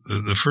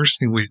 the first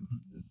thing we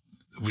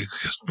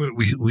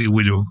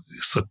do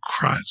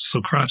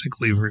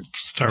Socratically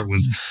start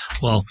with,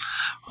 well,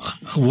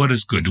 what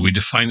is good? Do we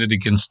define it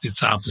against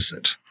its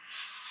opposite?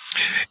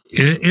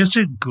 Is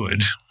it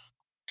good?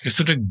 Is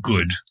it a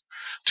good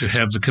to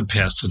have the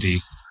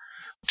capacity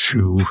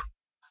to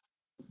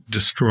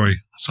destroy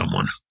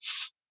someone?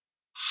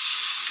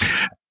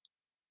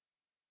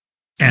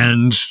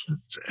 And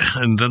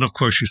then, of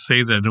course, you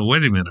say that, no,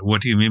 wait a minute,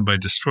 what do you mean by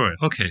destroy?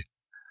 Okay.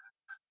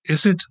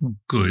 Is it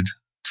good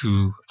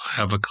to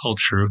have a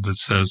culture that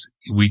says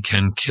we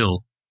can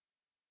kill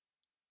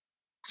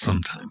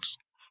sometimes?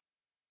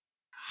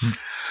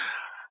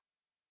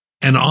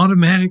 And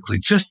automatically,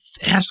 just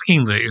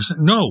asking that, you say,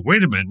 no,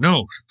 wait a minute,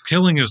 no,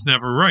 killing is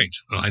never right.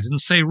 Well, I didn't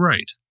say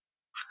right.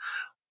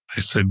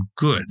 I said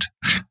good.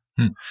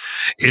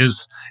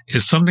 Is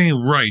something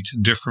right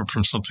different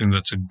from something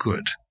that's a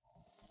good?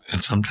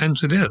 And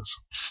sometimes it is.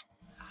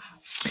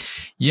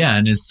 Yeah,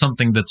 and is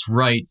something that's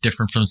right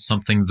different from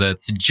something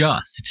that's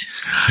just?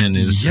 And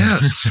is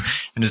yes.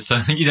 And is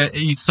something,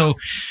 so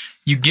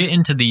you get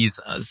into these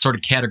sort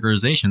of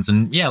categorizations,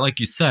 and yeah, like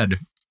you said,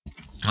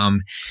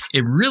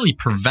 it really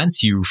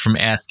prevents you from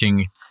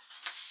asking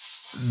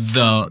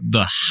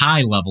the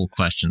high level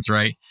questions,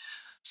 right?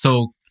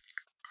 So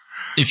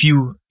if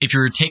you're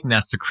taking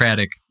that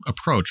Socratic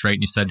approach, right,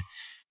 and you said,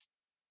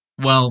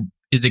 well,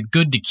 is it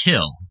good to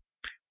kill?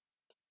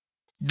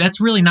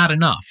 That's really not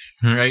enough,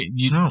 right?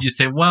 You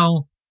say,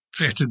 well,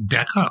 you have to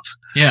back up.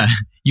 Yeah,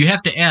 you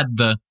have to add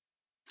the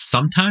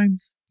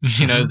sometimes.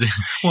 You know,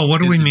 well,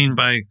 what do we mean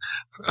by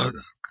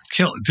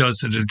kill?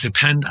 Does it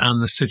depend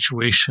on the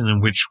situation in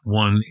which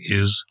one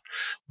is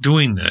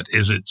doing that?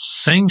 Is it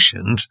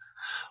sanctioned?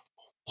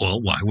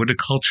 Well, why would a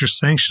culture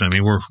sanction? I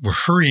mean, we're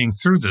hurrying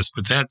through this,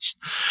 but that's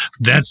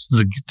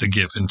the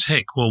give and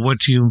take. Well, what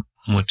do you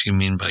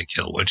mean by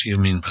kill? What do you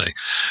mean by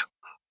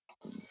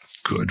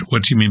good?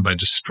 What do you mean by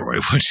destroy?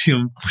 What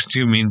do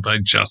you mean by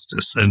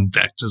justice? And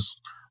back to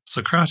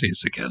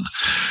Socrates again.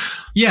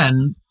 Yeah,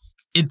 and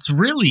it's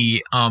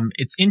really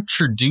it's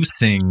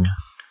introducing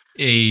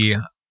a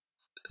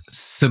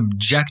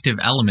subjective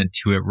element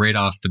to it right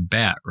off the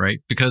bat,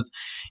 right? Because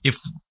if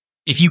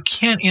you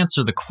can't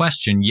answer the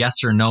question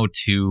yes or no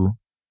to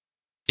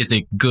is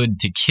it good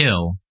to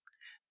kill,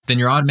 then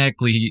you're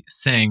automatically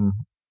saying,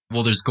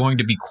 well, there's going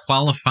to be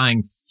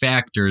qualifying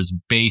factors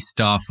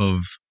based off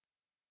of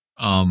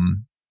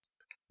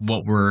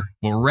what we're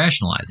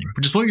rationalizing,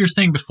 which is what you were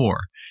saying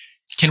before.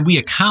 Can we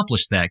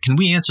accomplish that? Can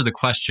we answer the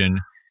question,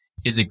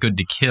 is it good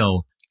to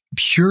kill,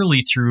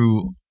 purely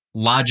through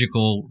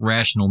logical,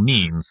 rational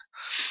means?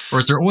 Or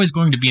is there always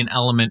going to be an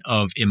element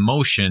of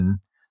emotion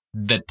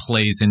that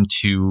plays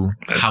into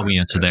how we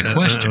answer that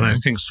question? I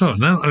think so.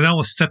 Now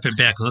we'll step it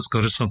back. Let's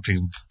go to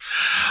something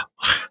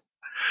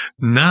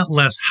not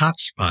less hot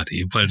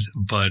spotty, but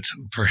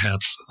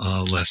perhaps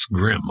less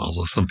grim,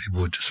 although some people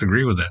would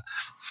disagree with that.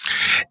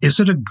 Is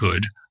it a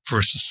good for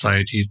a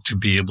society to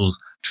be able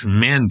to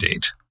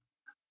mandate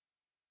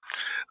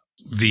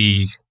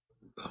the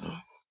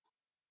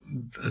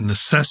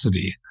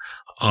necessity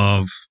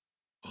of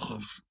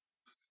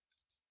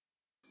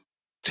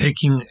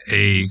taking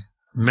a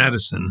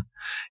medicine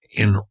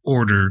in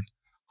order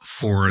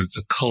for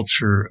the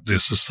culture, the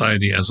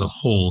society as a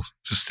whole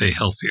to stay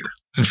healthier?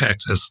 In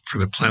fact, as for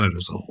the planet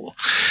as a whole,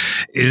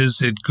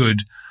 is it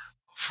good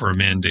for a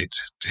mandate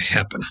to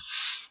happen.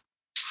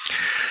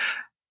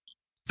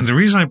 And the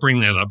reason I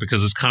bring that up,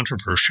 because it's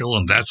controversial,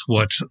 and that's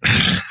what,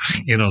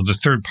 the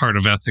third part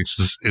of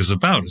ethics is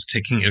about, is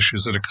taking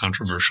issues that are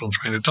controversial and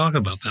trying to talk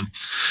about them.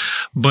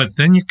 But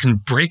then you can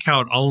break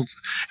out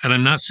and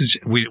I'm not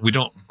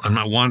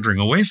wandering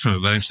away from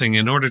it, but I'm saying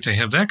in order to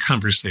have that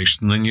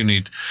conversation, then you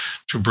need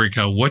to break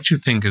out what you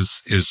think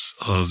is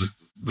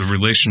the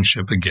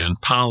relationship, again,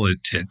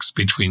 politics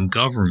between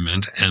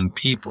government and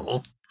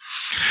people.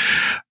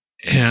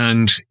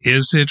 And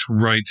is it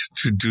right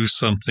to do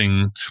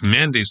something, to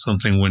mandate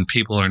something when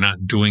people are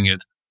not doing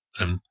it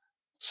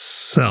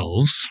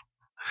themselves?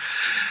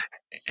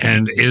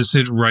 And is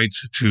it right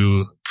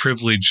to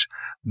privilege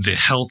the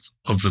health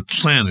of the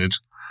planet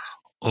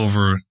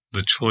over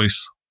the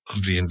choice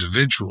of the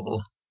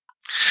individual?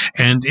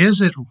 And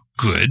is it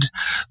good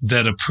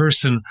that a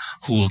person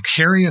who will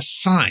carry a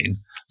sign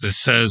that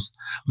says,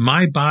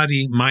 "My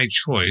body, my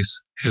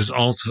choice," is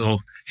also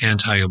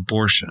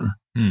anti-abortion,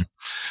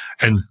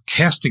 and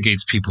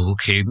castigates people who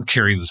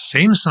carry the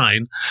same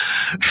sign?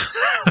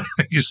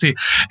 You see,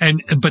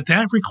 but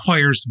that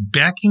requires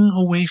backing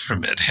away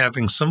from it,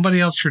 having somebody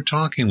else you're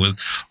talking with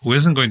who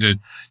isn't going to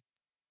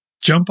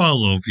jump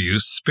all over you,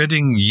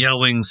 spitting,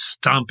 yelling,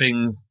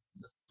 stomping,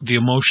 the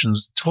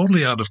emotions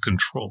totally out of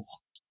control,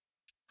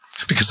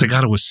 because they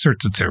got to assert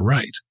that they're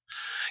right.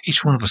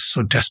 Each one of us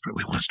so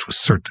desperately wants to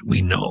assert that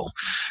we know.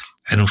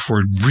 And if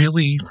we're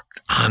really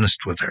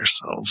honest with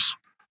ourselves,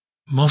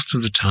 most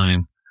of the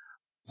time,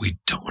 we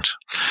don't.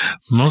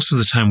 Most of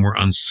the time, we're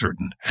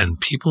uncertain. And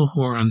people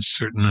who are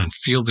uncertain and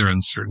feel their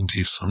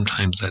uncertainty,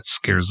 sometimes that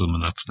scares them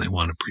enough and they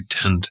want to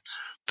pretend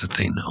that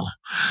they know.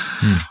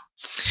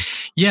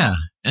 Yeah.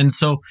 And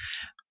so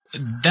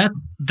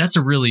that's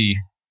a really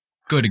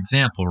good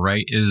example,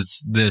 right?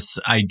 Is this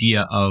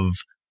idea of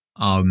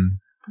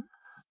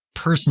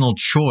personal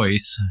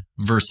choice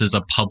versus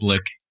a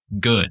public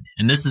good.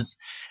 And this is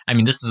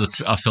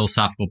a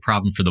philosophical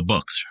problem for the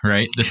books,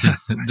 right? This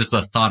is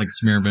a thought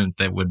experiment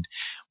that would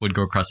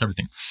go across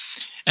everything.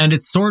 And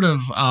it's sort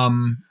of,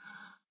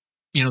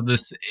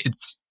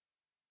 it's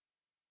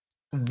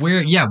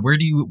where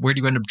do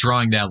you end up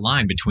drawing that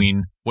line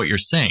between what you're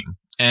saying?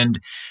 And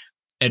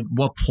at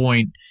what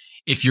point,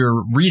 if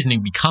your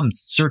reasoning becomes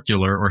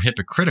circular or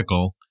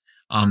hypocritical,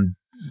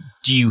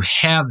 do you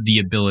have the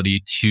ability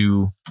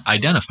to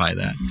identify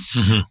that?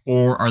 Mm-hmm.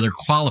 Or are there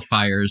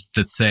qualifiers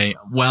that say,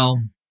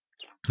 well,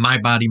 my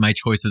body, my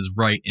choice is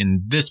right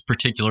in this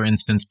particular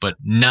instance, but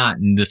not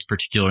in this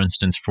particular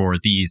instance for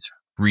these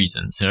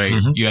reasons, right?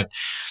 Mm-hmm.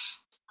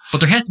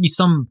 But there has to be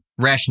some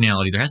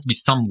rationality. There has to be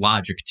some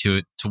logic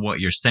to what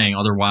you're saying.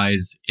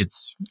 Otherwise,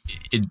 it's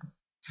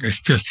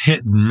just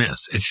hit and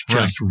miss. It's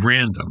just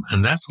random.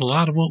 And that's a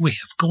lot of what we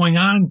have going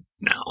on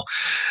now,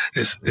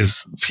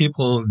 is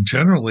people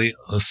generally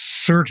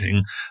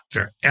asserting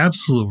their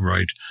absolute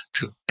right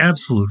to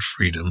absolute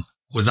freedom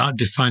without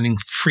defining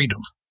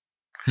freedom.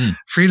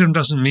 Freedom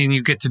doesn't mean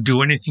you get to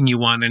do anything you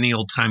want any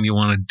old time you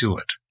want to do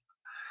it.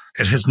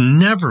 It has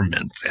never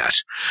meant that.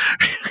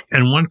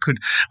 And one could,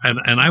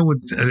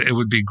 it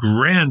would be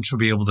grand to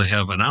be able to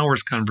have an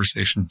hour's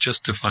conversation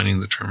just defining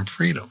the term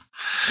freedom.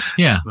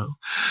 Yeah.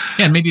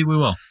 Yeah, maybe we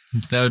will.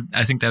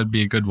 I think that would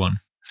be a good one.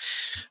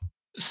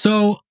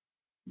 So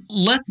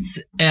I'm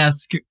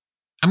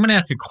going to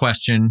ask a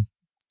question.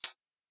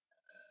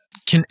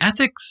 Can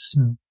ethics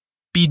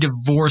be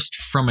divorced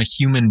from a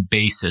human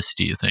basis,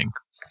 do you think?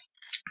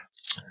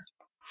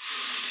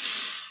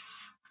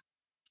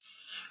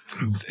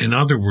 In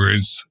other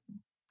words,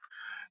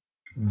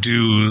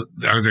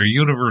 are there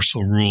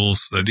universal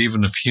rules that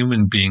even if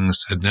human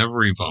beings had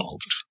never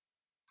evolved,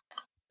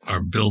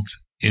 are built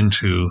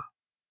into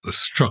the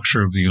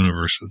structure of the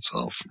universe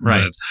itself,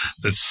 right?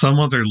 That some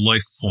other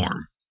life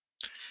form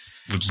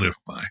would live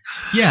by?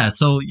 Yeah,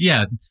 so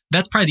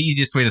that's probably the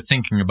easiest way to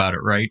thinking about it,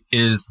 right?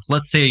 Is,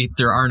 let's say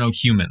there are no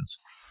humans,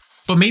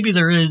 but maybe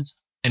there is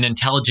an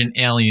intelligent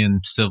alien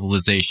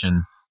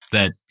civilization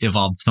that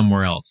evolved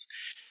somewhere else.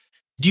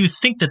 Do you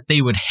think that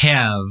they would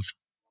have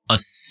a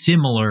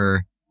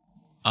similar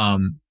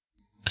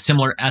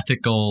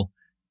ethical?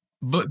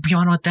 But you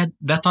know what?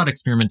 That thought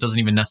experiment doesn't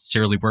even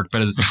necessarily work,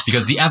 but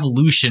because the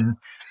evolution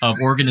of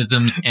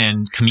organisms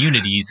and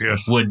communities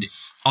would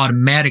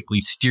automatically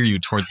steer you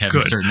towards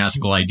having certain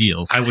ethical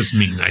ideals. I was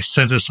mean. I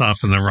sent us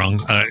off in the wrong.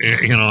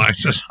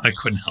 I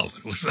couldn't help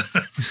it.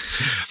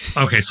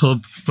 Okay, so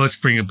let's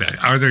bring it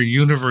back. Are there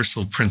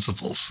universal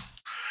principles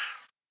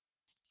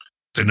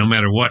that no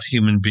matter what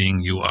human being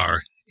you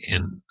are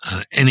in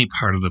any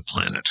part of the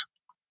planet,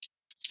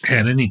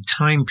 at any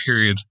time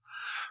period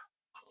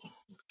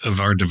of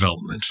our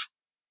development,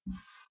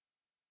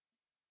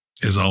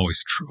 is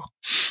always true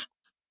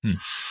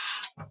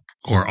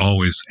or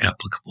always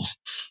applicable?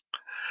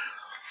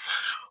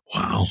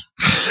 Wow.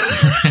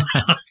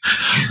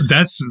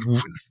 That's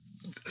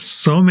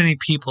so many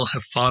people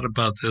have thought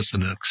about this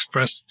and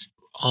expressed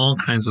all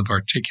kinds of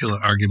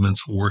articulate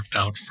arguments worked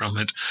out from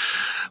it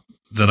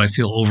that I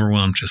feel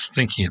overwhelmed just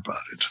thinking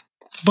about it.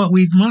 But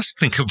we must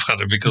think about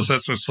it, because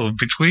that's what's so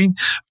between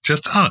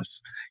just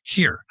us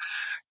here.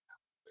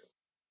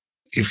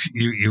 if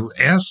you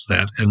ask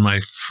that, and my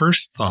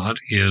first thought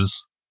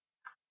is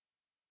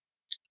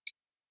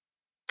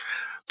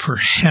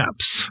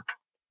perhaps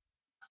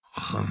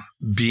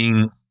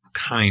being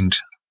kind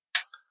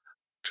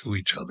to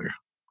each other.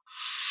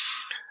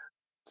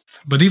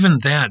 But even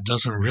that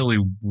doesn't really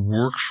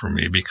work for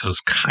me,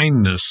 because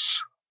kindness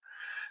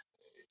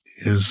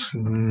is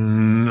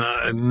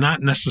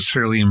not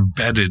necessarily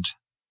embedded.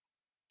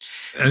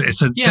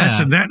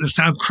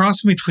 I'm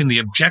crossing between the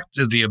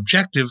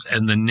objective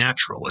and the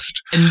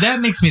naturalist. And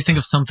that makes me think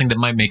of something that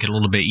might make it a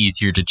little bit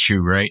easier to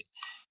chew, right?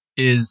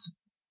 Is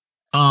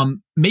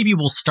maybe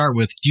we'll start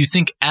with, do you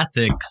think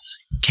ethics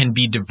can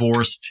be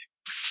divorced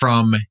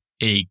from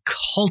a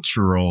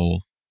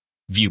cultural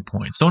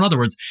viewpoint? So in other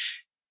words,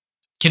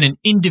 can an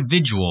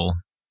individual,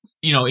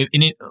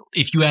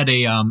 if you had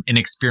an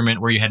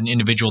experiment where you had an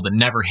individual that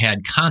never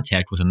had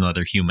contact with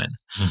another human,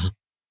 mm-hmm.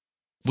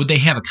 would they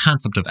have a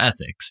concept of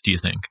ethics, do you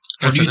think?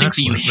 Or do you think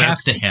that you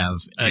have to have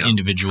an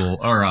individual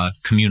or a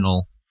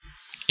communal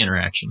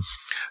interaction?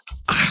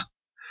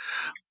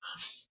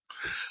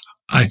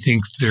 I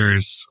think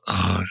there's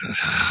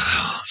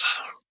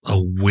a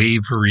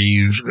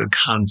wavery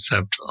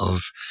concept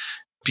of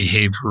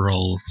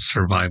behavioral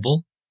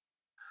survival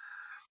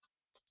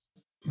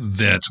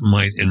that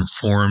might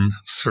inform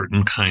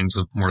certain kinds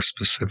of more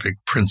specific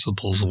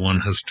principles one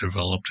has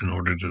developed in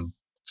order to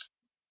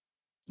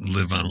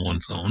live on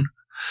one's own,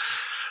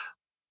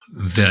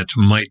 that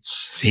might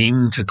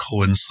seem to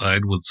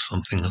coincide with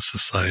something a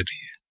society.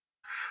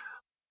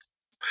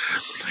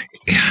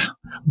 Yeah,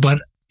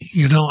 but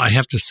I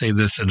have to say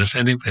this, and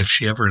if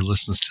she ever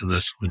listens to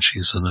this when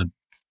she's an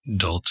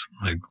adult,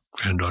 my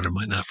granddaughter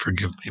might not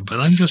forgive me, but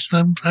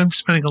I'm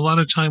spending a lot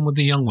of time with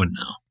the young one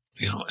now,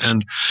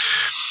 and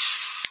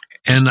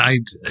I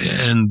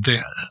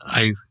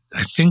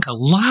think a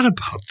lot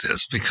about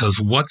this, because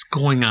what's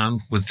going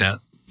on with that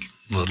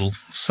little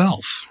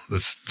self?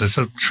 That's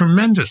a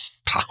tremendous,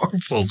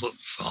 powerful little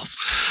self,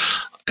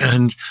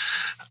 and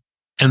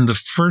the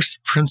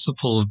first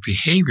principle of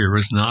behavior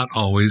is not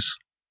always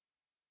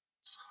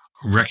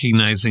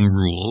recognizing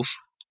rules,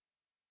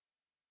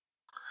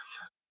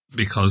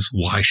 because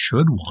why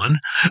should one?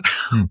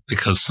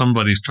 Because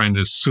somebody's trying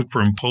to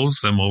superimpose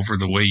them over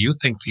the way you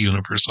think the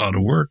universe ought to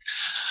work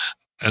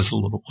as a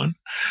little one.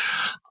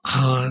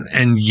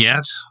 And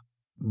yet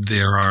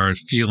there are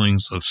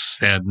feelings of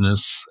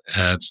sadness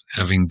at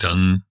having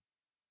done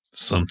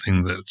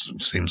something that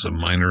seems a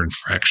minor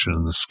infraction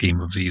in the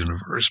scheme of the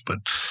universe, but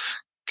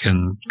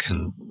can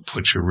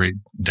put you right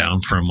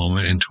down for a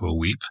moment into a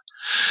weep.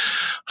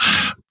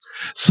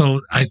 So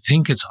I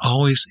think it's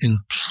always in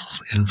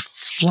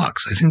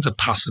flux. I think the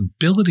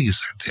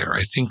possibilities are there.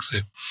 I think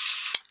that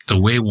the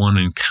way one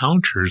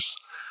encounters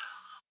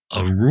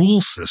a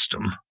rule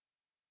system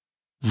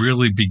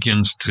really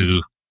begins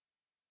to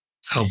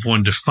help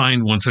one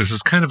define oneself.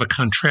 It's kind of a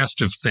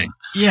contrastive thing.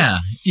 Yeah.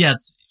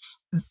 It's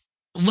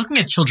looking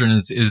at children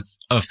is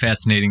a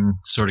fascinating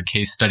sort of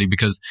case study,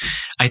 because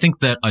I think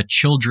that a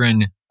child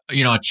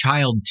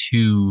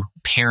to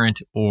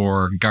parent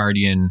or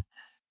guardian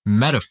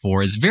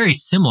metaphor is very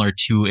similar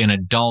to an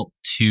adult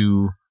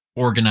to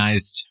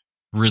organized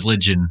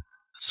religion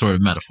sort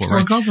of metaphor,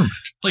 right? Or government.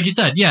 Like you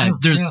said,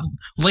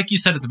 like you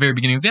said at the very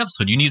beginning of the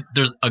episode,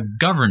 there's a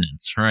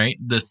governance, right?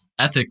 This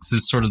ethics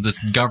is sort of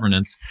this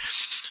governance.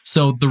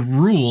 So the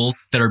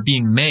rules that are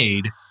being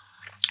made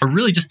are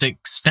really just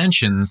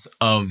extensions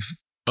of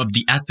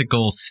the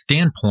ethical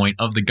standpoint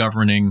of the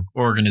governing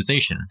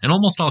organization in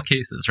almost all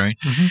cases, right?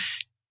 Mm-hmm.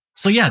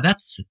 So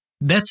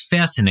that's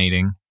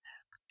fascinating.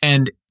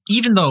 And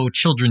even though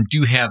children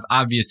do have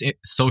obvious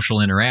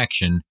social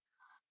interaction,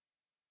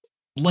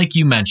 like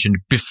you mentioned,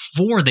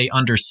 before they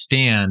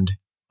understand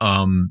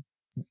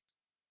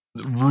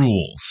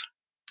rules,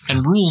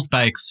 and rules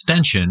by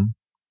extension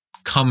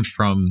come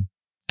from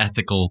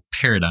ethical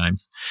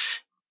paradigms,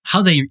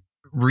 how they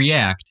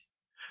react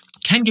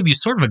can give you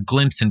sort of a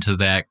glimpse into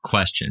that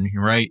question,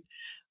 right?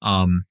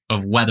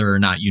 Of whether or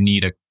not you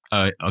need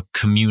a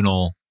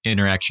communal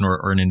interaction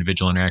or an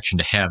individual interaction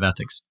to have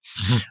ethics.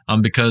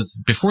 Mm-hmm.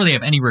 Because before they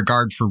have any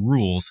regard for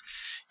rules,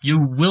 you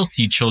will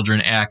see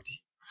children act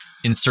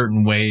in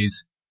certain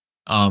ways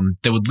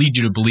that would lead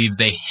you to believe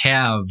they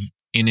have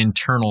an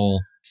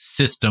internal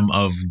system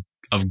of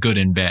good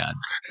and bad.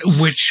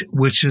 Which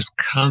is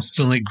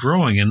constantly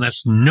growing, and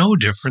that's no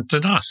different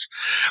than us.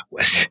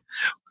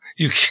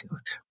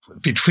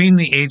 Between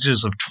the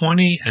ages of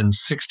 20 and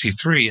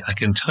 63, I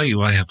can tell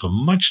you I have a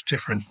much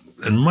different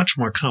and much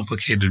more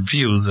complicated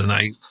view than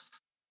I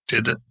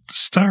did at the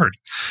start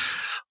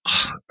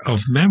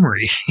of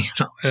memory.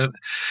 And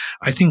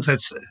I think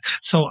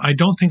so I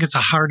don't think it's a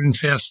hard and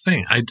fast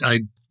thing.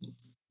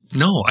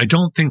 No, I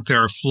don't think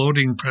there are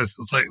floating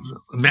like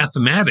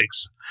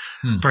mathematics.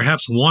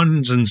 Perhaps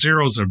ones and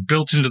zeros are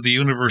built into the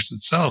universe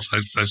itself.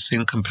 I've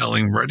seen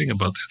compelling writing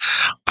about that.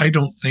 I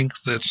don't think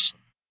that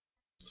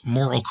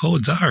moral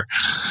codes are.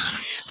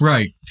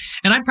 Right.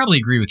 And I probably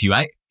agree with you.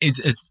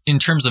 is in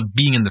terms of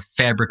being in the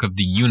fabric of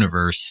the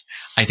universe,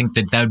 I think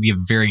that would be a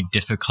very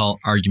difficult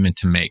argument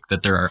to make,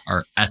 that there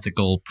are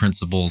ethical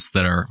principles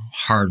that are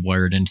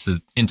hardwired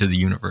into the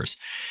universe.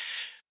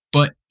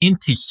 But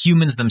into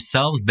humans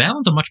themselves, that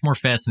one's a much more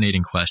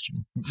fascinating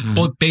question,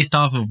 both based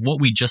off of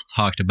what we just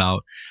talked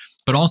about,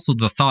 but also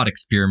the thought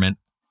experiment,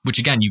 which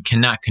again, you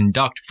cannot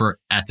conduct for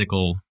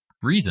ethical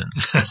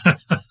reasons.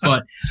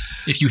 But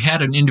if you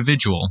had an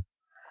individual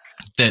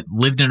that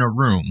lived in a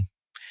room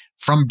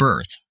from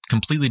birth,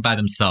 completely by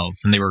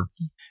themselves, and they were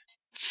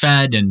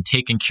fed and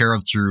taken care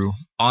of through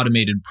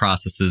automated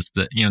processes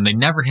that, they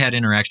never had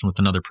interaction with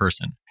another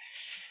person.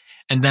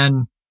 And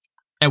then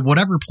at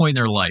whatever point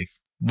in their life,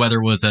 whether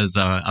it was as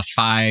a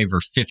 5 or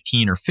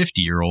 15 or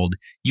 50-year-old,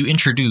 you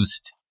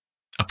introduced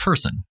a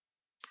person.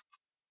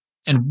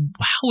 And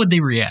how would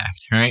they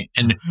react, right?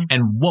 And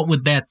what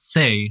would that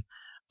say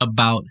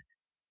about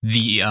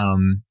the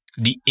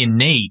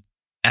innate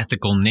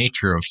ethical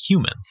nature of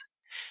humans?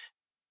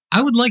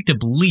 I would like to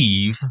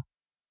believe,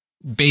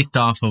 based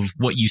off of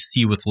what you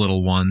see with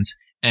little ones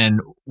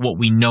and what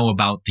we know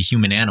about the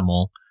human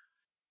animal,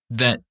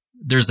 that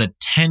there's a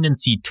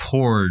tendency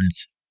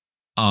towards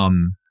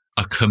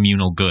a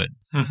communal good,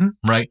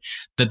 right?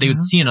 That they would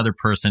see another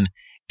person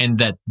and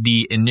that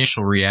the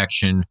initial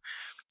reaction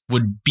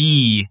would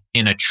be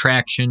an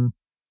attraction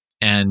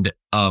and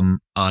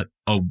a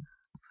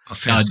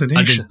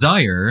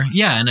desire,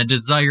 and a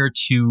desire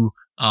to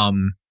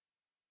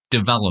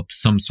develop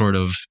some sort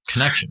of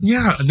connection.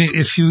 Yeah, I mean,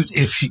 if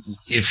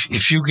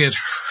you get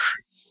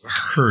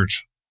hurt,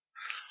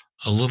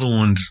 a little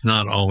one does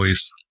not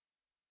always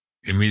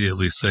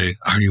immediately say,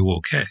 "Are you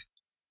okay?"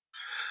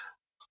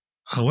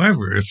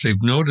 However, if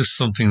they've noticed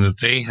something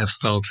that they have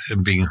felt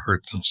in being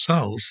hurt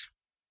themselves,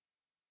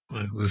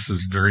 this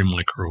is very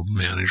micro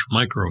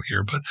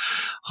here, but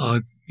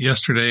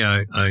yesterday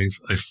I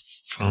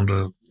found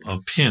a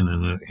pin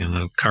in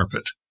a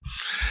carpet,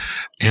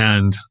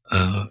 and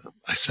I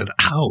said,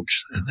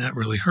 "Ouch!" and that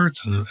really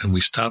hurts. And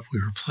we stopped. We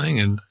were playing,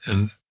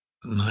 and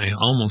my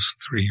almost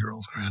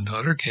 3-year-old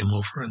granddaughter came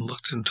over and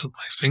looked and took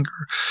my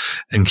finger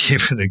and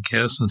gave it a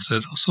kiss and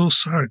said, "Oh, so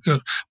sorry,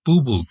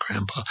 boo-boo,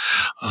 Grandpa.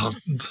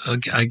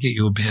 I get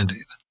you a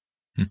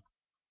Band-Aid."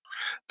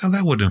 Now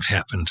that wouldn't have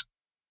happened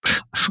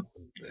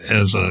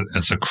as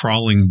a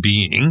crawling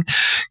being,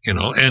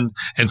 and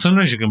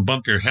sometimes you can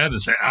bump your head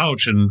and say,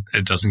 "Ouch," and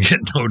it doesn't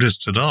get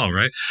noticed at all,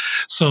 right?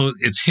 So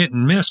it's hit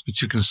and miss,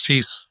 but you can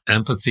see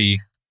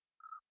empathy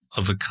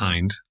of a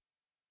kind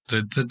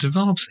that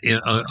develops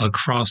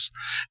across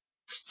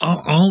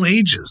all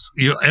ages.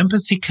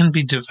 Empathy can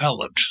be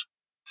developed.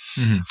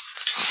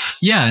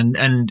 Yeah,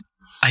 and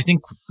I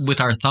think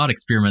with our thought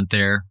experiment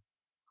there,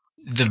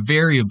 the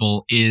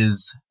variable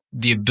is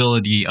the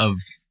ability of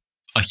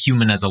a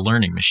human as a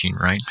learning machine,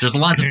 right? There's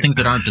lots of things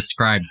that aren't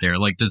described there.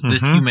 Like, does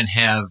this human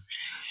have,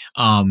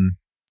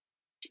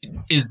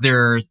 is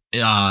there,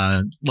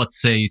 let's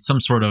say, some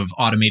sort of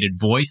automated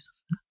voice?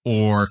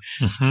 Or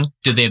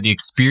did they have the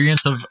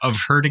experience of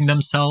hurting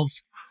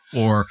themselves?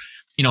 Or,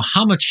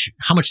 how much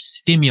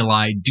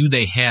stimuli do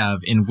they have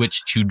in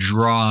which to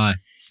draw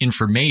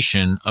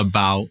information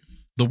about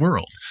the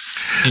world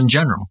in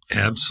general?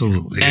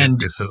 Absolutely.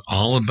 And is it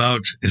all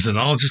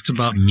just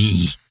about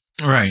me?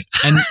 Right.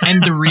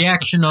 And the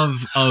reaction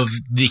of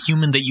the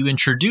human that you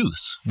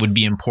introduce would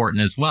be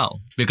important as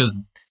well, because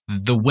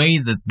the way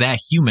that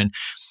human,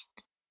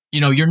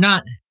 you're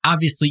not,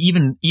 obviously,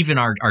 even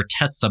our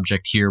test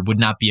subject here would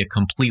not be a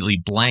completely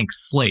blank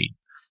slate,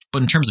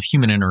 but in terms of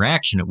human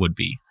interaction, it would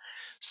be.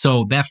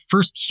 So that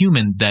first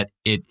human that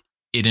it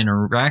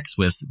interacts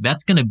with,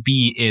 that's going to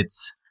be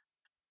its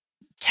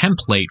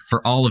template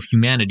for all of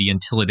humanity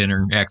until it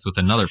interacts with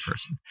another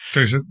person.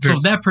 So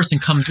if that person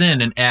comes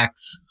in and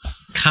acts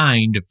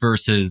kind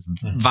versus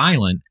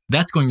violent,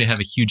 that's going to have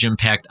a huge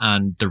impact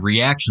on the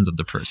reactions of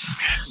the person.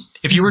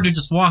 If you were to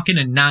just walk in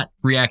and not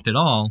react at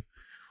all,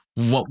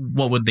 what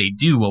would they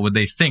do? What would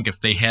they think if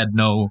they had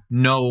no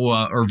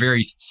or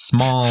very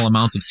small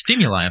amounts of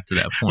stimuli up to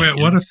that point?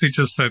 What if they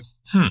just said,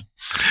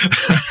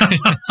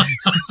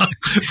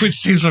 which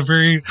seems a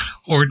very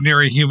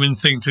ordinary human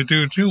thing to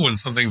do too when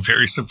something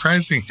very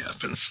surprising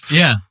happens.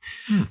 Yeah.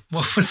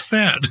 What was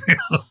that?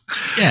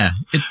 Yeah,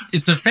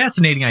 it's a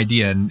fascinating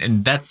idea,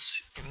 and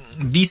that's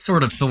these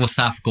sort of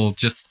philosophical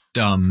just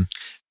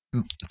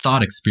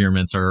thought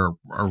experiments are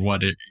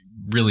what it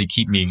really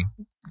keep me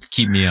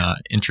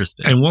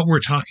interested. And what we're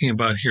talking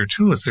about here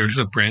too is there's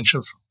a branch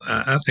of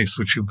ethics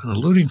which you've been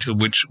alluding to,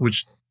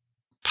 which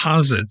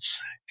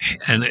posits,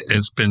 and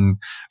it's been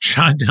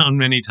shot down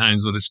many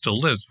times, but it still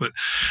lives, but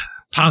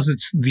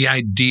posits the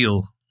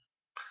ideal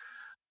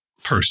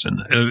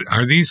person.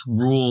 Are these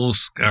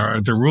rules, are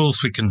the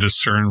rules we can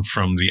discern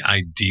from the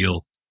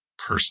ideal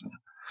person?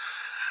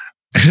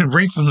 And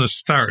right from the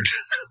start,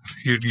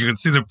 you can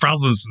see the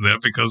problems in that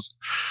because,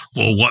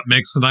 well, what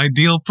makes an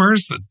ideal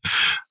person?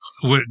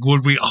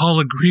 Would we all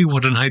agree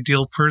what an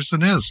ideal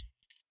person is?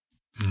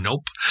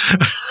 Nope.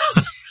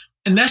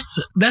 And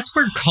that's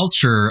where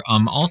culture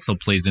also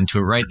plays into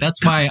it, right?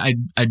 That's why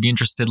I'd be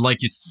interested, like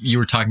you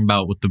were talking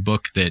about with the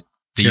book that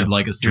that you'd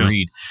like us to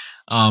read.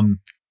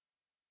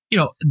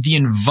 The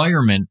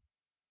environment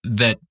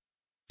that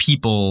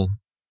people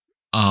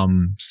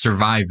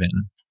survive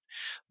in,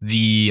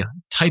 the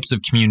types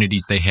of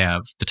communities they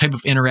have, the type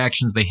of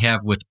interactions they have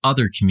with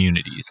other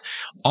communities,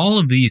 all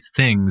of these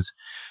things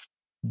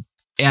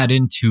add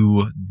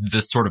into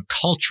the sort of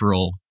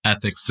cultural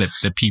ethics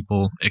that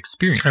people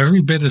experience.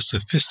 Every bit as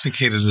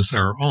sophisticated as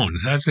our own.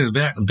 That's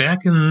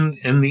back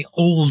in the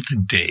old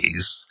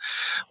days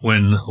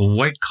when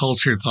white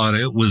culture thought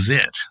it was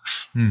it.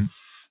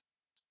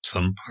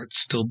 Some parts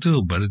still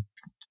do, but it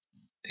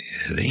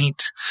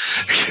ain't.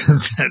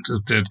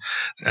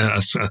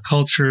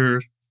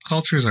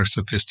 Cultures are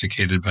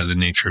sophisticated by the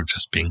nature of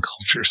just being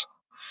cultures.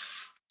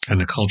 And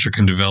a culture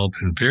can develop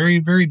in very,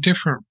 very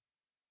different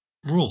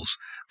rules.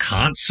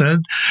 Kant said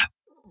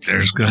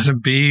there's going to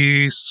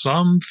be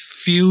some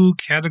few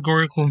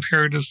categorical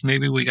imperatives.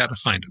 Maybe we got to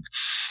find them.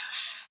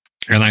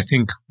 And I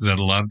think that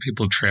a lot of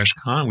people trash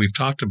Kant. We've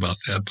talked about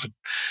that. But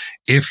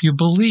if you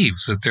believe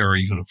that there are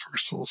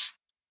universals,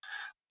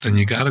 then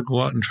you got to go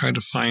out and try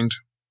to find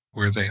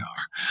where they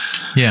are.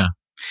 Yeah.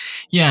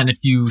 Yeah. And if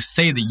you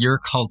say that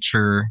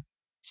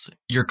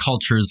your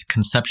culture's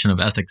conception of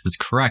ethics is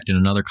correct and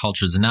another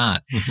culture's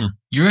not,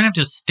 you're going to have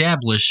to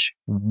establish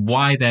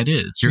why that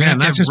is. You're going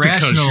to have to have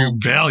because you're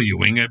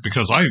valuing it,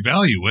 because I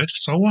value it,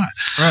 so what?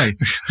 Right.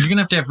 You're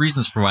going to have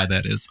reasons for why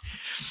that is.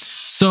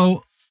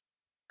 So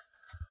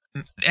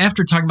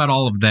after talking about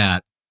all of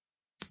that,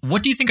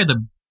 what do you think are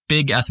the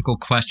big ethical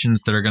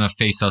questions that are going to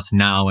face us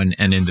now and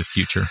in the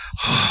future?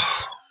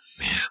 Oh,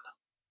 man.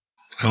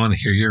 I want to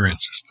hear your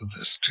answers to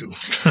this, too.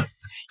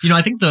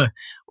 I think the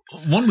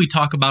one we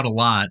talk about a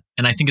lot,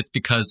 and I think it's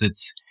because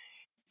it's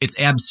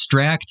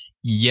abstract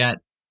yet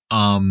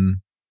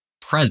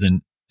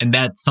present, and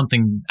that's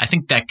something, I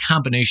think that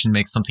combination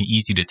makes something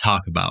easy to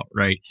talk about,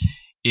 right?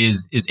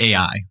 Is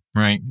AI,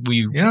 right?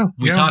 We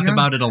talk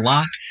about it a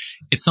lot.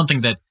 It's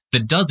something that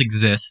does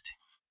exist,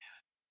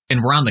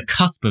 and we're on the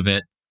cusp of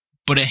it,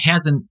 but it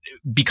hasn't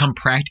become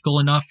practical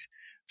enough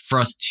for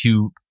us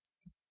to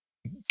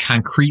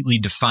concretely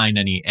define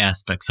any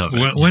aspects of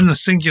it. When the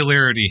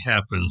singularity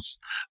happens,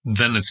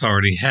 then it's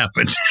already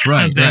happened.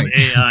 Right. Then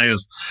AI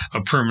is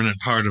a permanent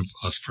part of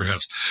us,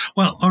 perhaps.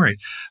 Well, all right.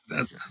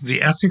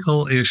 The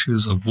ethical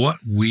issues of what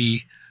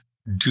we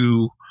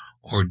do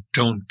or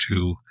don't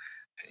do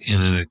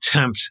in an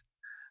attempt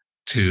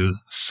to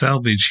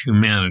salvage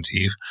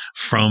humanity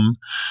from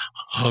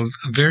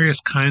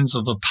various kinds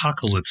of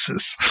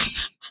apocalypses.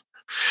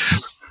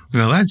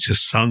 Now, that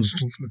just sounds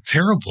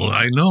terrible,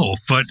 I know,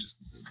 but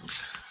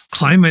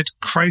climate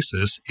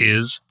crisis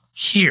is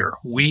here.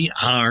 We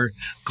are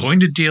going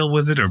to deal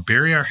with it or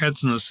bury our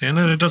heads in the sand,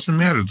 and it doesn't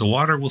matter. The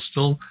water will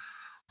still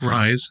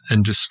rise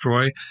and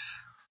destroy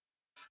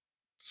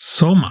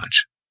so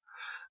much.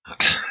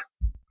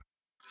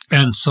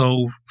 And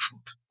so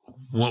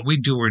what we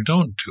do or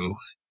don't do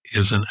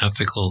is an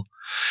ethical.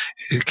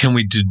 Can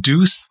we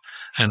deduce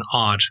an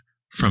ought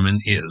from an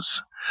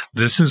is?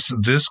 This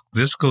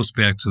goes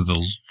back to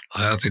the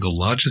ethical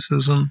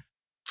logicism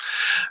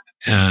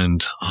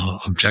and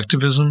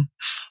objectivism,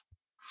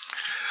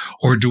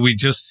 or do we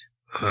just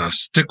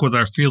stick with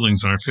our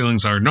feelings, and our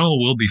feelings are, no,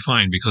 we'll be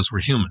fine because we're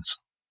humans?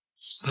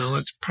 Well,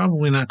 that's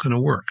probably not going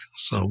to work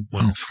so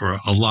well for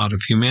a lot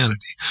of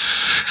humanity,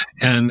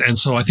 and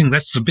so I think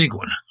that's the big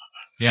one.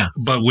 Yeah.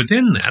 But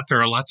within that,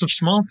 there are lots of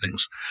small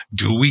things.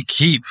 Do we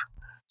keep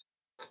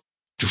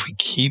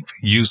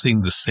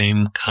using the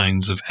same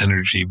kinds of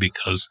energy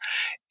because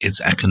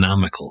it's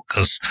economical,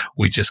 because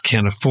we just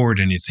can't afford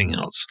anything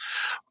else?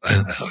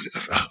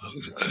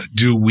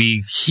 Do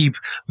we keep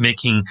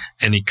making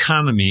an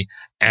economy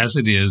as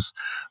it is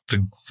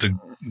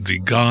the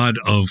god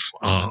of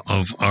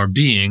our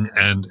being,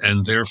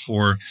 and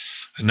therefore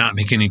not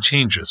make any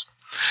changes?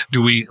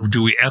 Do we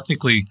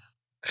ethically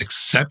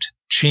accept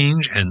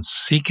change and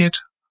seek it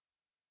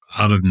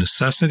out of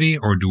necessity,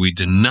 or do we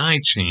deny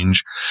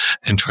change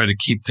and try to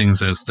keep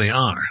things as they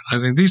are? I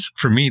think these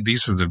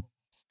are the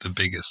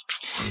biggest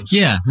ones.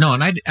 Yeah, no,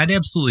 and I'd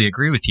absolutely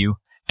agree with you.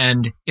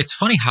 And it's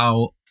funny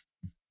how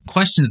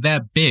questions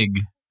that big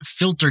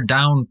filter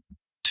down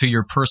to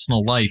your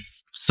personal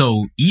life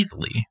so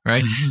easily,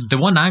 right? Mm-hmm. The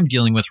one I'm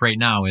dealing with right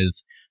now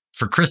is,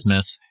 for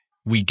Christmas,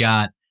 we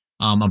got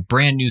a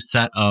brand new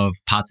set of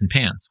pots and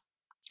pans.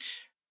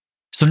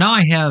 So now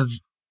I have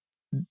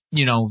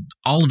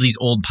all of these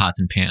old pots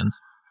and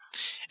pans.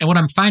 And what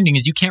I'm finding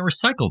is you can't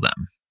recycle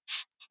them.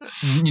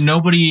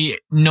 Nobody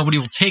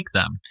will take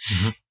them.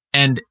 Mm-hmm.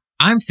 And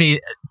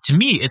to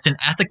me, it's an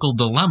ethical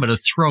dilemma to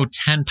throw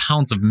 10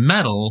 pounds of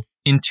metal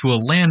into a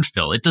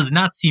landfill. It does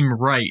not seem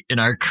right in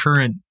our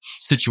current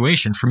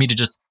situation for me to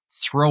just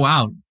throw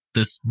out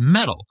this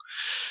metal.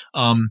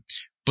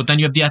 But then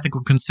you have the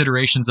ethical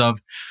considerations of,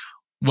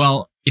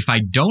 well, if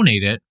I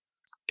donate it,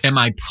 am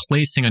I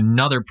placing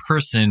another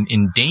person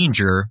in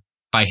danger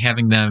by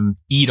having them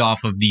eat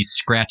off of these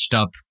scratched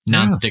up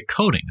nonstick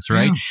coatings,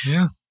 right?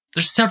 Yeah.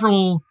 There's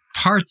several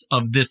parts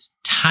of this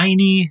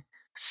tiny,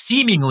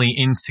 seemingly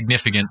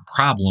insignificant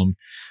problem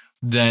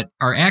that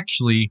are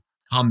actually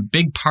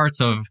big parts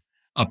of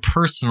a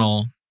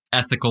personal,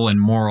 ethical, and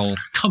moral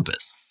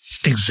compass.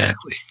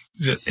 Exactly.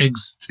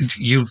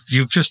 You've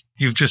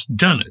just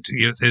done it.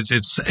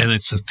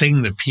 It's a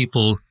thing that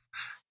people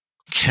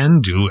can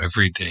do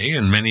every day,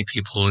 and many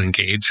people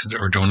engage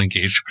or don't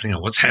engage depending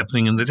on what's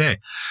happening in the day.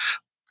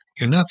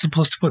 You're not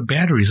supposed to put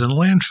batteries in a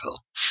landfill.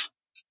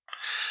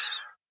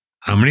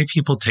 How many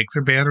people take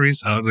their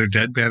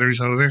dead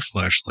batteries out of their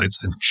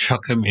flashlights and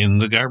chuck them in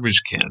the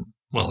garbage can?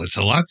 Well, it's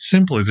a lot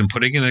simpler than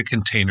putting in a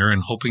container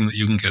and hoping that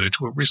you can get it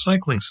to a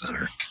recycling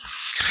center.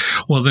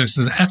 Well, there's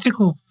an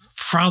ethical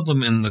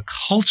problem in the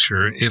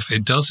culture if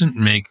it doesn't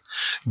make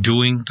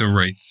doing the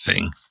right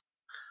thing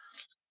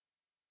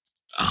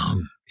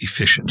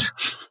efficient.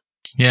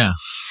 Yeah.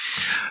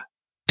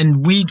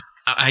 And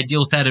I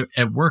deal with that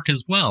at work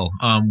as well.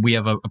 We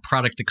have a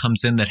product that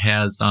comes in that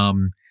has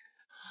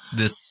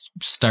this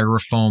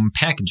styrofoam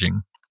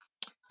packaging.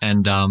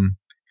 And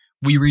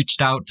we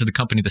reached out to the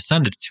company that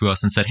sent it to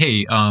us and said,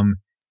 hey,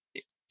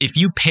 if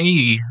you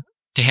pay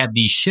to have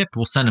these shipped,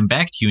 we'll send them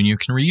back to you and you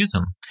can reuse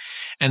them.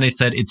 And they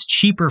said, it's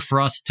cheaper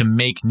for us to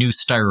make new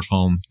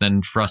styrofoam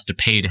than for us to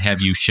pay to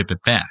have you ship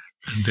it back.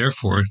 And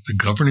therefore, the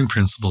governing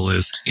principle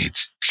is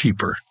it's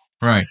cheaper.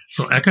 Right.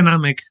 So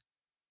economic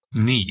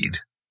need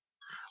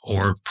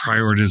or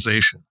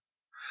prioritization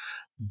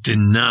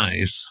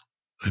denies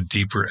a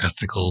deeper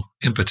ethical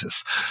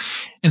impetus.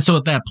 And so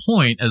at that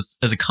point, as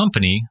a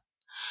company,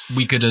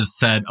 we could have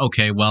said,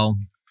 okay, well,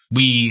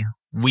 we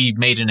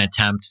made an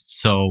attempt,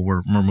 so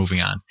we're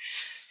moving on.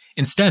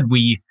 Instead,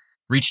 we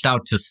reached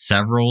out to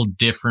several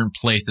different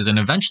places and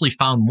eventually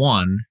found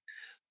one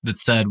that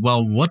said,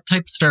 well, what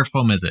type of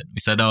styrofoam is it? We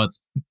said, oh,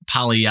 it's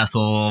polyethyl,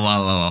 blah,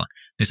 blah, blah.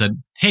 They said,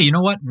 hey, you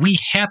know what? We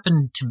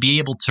happen to be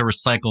able to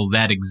recycle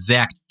that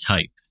exact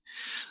type.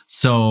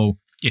 So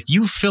if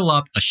you fill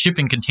up a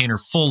shipping container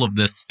full of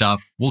this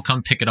stuff, we'll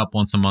come pick it up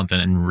once a month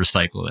and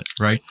recycle it,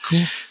 right?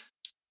 Cool.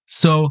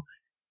 So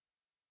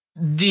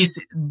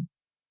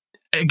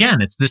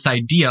again, it's this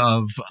idea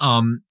of,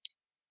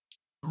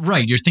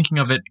 right, you're thinking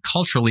of it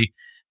culturally.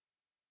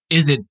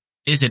 Is it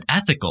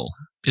ethical?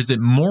 Is it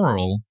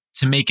moral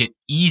to make it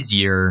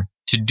easier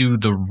to do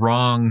the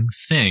wrong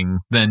thing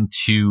than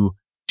to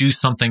do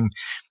something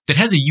that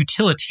has a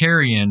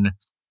utilitarian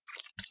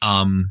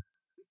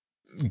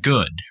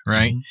good,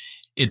 right? Mm-hmm.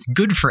 It's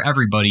good for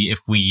everybody if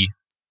we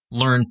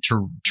learn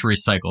to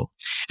recycle.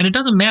 And it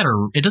doesn't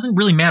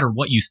really matter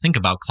what you think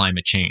about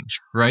climate change,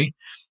 right?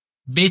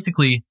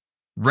 Basically,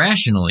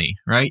 rationally,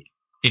 right?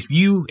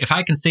 If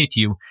I can say to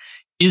you,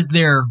 is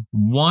there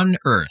one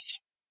Earth?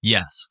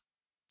 Yes.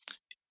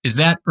 Is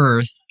that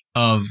Earth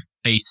of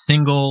a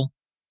single,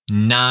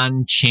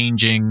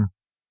 non-changing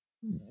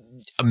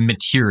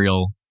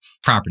material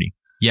property?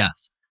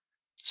 Yes.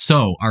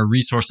 So, are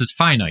resources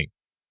finite?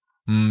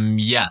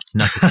 Yes,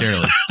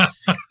 necessarily.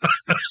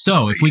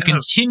 So, if we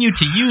continue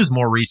to use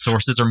more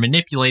resources or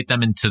manipulate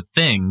them into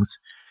things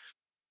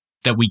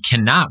that we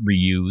cannot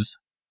reuse,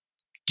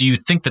 do you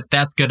think that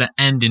that's going to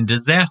end in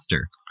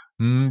disaster?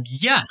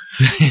 Yes.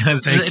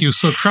 Thank you,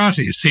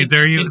 Socrates. See,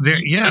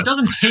 yes. It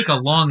doesn't take a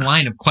long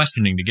line of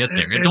questioning to get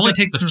there. It only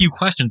takes a few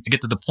questions to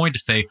get to the point to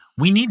say,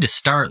 we need to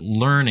start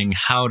learning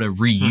how to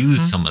reuse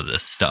some of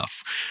this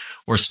stuff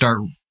or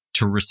start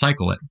to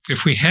recycle it.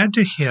 If we had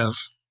to have,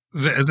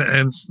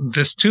 and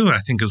this too, I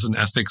think, is an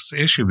ethics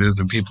issue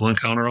that people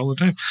encounter all the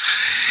time.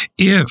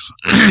 If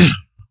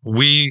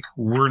we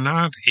were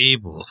not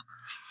able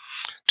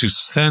to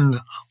send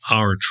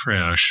our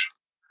trash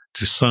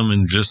to some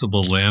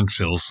invisible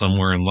landfill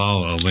somewhere in La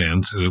La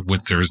Land,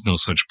 there is no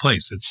such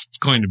place. It's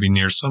going to be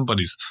near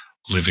somebody's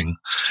living,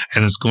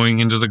 and it's going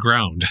into the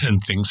ground,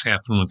 and things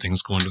happen when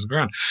things go into the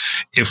ground.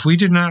 If we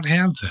did not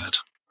have that,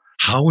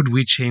 how would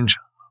we change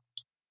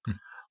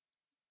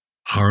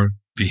our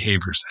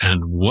behaviors?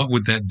 And what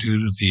would that do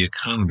to the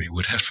economy? It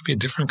would have to be a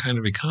different kind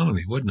of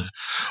economy, wouldn't it?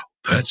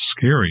 That's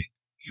scary.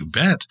 You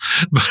bet.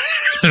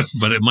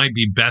 But it might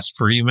be best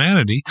for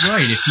humanity.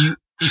 Right.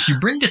 If you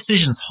bring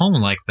decisions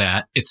home like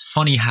that, it's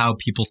funny how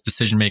people's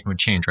decision making would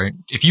change, right?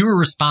 If you were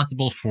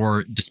responsible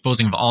for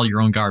disposing of all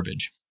your own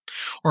garbage,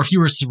 or if you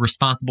were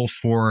responsible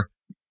for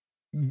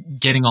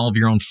getting all of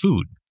your own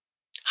food,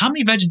 how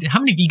many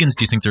vegans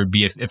do you think there would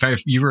be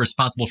if you were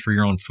responsible for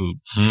your own food?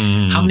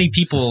 How many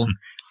people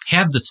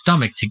have the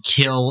stomach to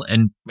kill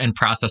and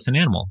process an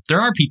animal? There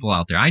are people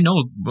out there. I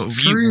know we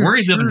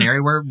live in an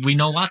area where we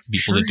know lots of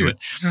people that do it.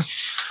 Yeah.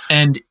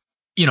 And,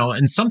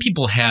 and some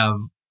people have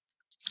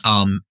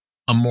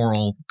a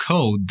moral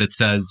code that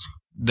says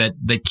that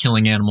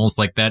killing animals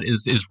like that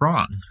is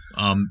wrong.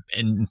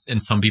 And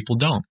some people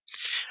don't.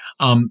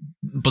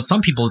 But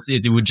some people,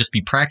 it would just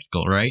be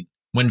practical, right?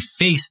 When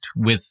faced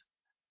with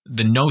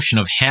the notion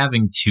of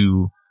having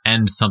to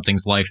end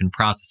something's life and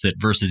process it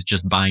versus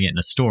just buying it in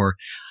a store,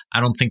 I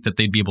don't think that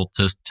they'd be able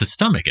to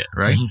stomach it,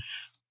 right? Mm-hmm.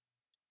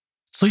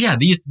 So yeah,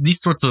 these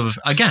sorts of,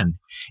 again,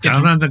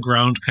 down on the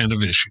ground kind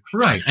of issues.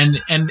 Right. And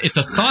it's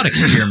a thought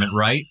experiment,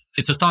 right?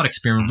 It's a thought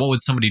experiment. What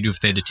would somebody do if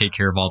they had to take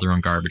care of all their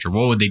own garbage? Or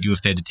what would they do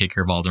if they had to take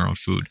care of all their own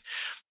food?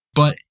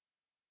 But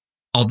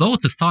although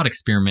it's a thought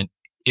experiment,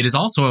 it is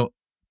also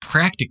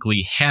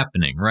practically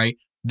happening, right?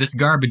 This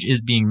garbage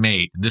is being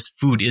made. This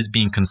food is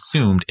being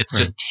consumed. It's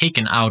just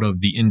taken out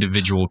of the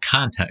individual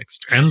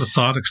context. And the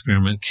thought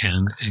experiment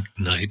can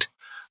ignite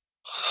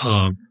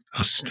a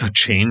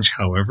change,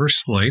 however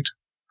slight,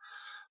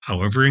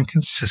 however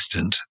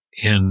inconsistent,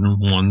 in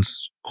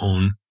one's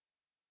own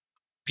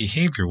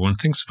behavior. One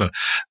thinks about it.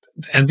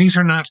 And these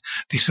are not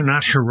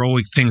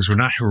heroic things. We're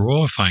not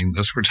heroifying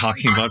this. We're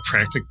talking about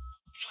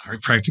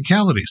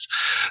practicalities.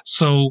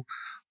 So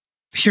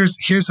here's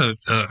a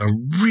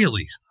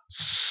really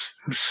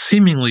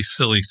seemingly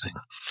silly thing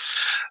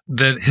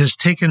that has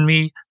taken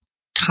me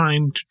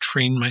time to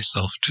train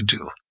myself to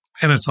do.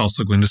 And it's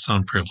also going to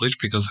sound privileged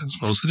because I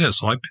suppose it is.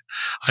 So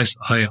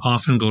I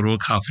often go to a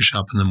coffee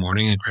shop in the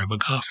morning and grab a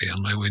coffee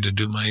on my way to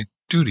do my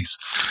duties.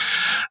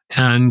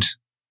 And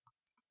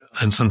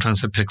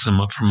sometimes I pick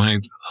them up for my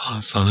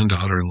son and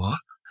daughter-in-law.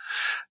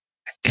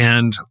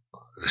 And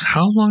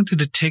how long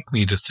did it take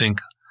me to think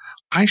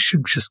I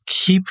should just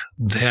keep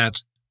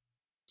that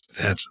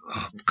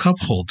cup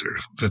holder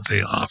that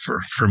they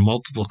offer for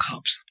multiple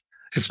cups?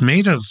 It's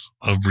made of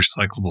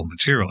recyclable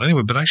material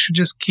anyway, but I should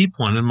just keep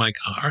one in my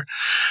car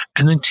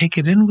and then take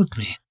it in with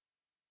me.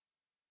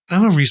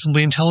 I'm a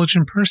reasonably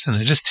intelligent person.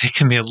 It's just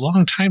taken me a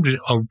long time to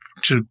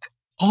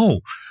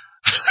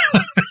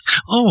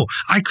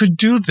I could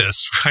do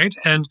this, right?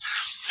 And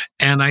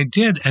I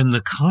did. And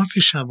the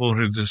coffee shop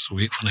owner this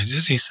week, when I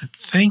did, he said,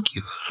 "Thank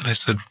you." And I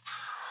said,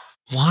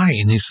 "Why?"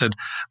 And he said,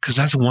 "Because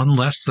that's one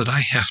less that I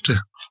have to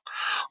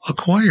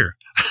acquire."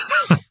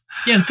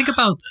 Yeah, and think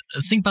about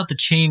the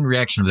chain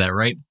reaction of that,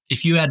 right?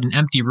 If you had an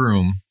empty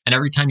room and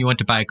every time you went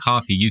to buy a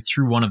coffee, you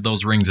threw one of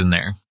those rings in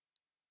there,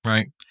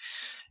 right?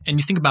 And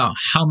you think about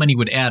how many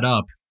would add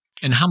up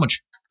and how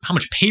much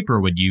paper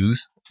would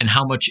use and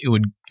how much it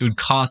would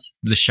cost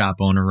the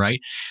shop owner, right?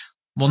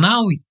 Well,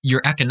 now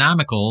your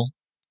economical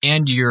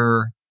and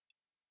your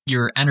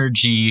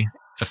energy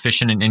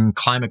efficient and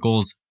climate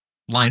goals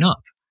line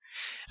up.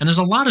 And there's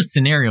a lot of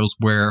scenarios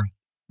where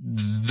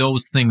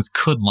those things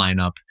could line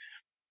up.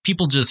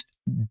 People just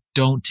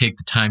don't take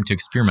the time to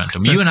experiment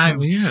them.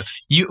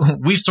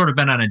 We've sort of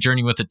been on a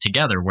journey with it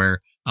together where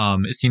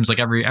it seems like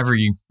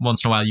every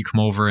once in a while you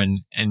come over and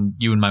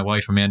you and my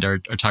wife, Amanda, are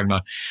talking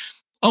about,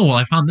 oh, well,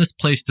 I found this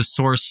place to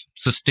source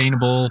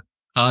sustainable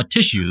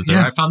tissues, or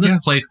I found this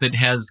place that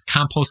has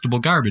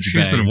compostable garbage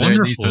bags. She's been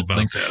wonderful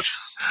about that.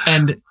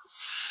 And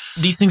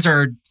these things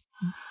are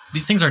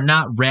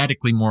not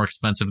radically more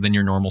expensive than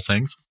your normal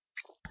things.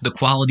 The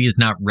quality is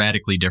not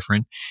radically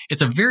different.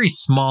 It's a very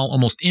small,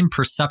 almost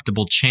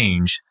imperceptible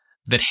change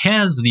that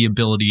has the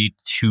ability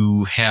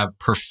to have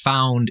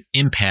profound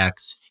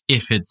impacts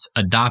if it's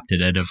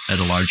adopted at a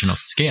large enough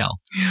scale.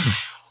 Yeah.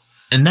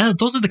 And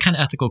those are the kind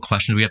of ethical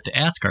questions we have to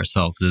ask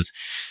ourselves is,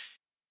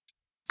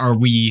 are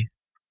we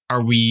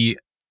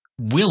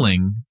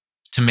willing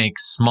to make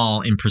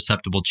small,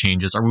 imperceptible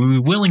changes? Are we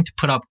willing to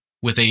put up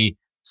with a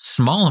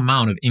small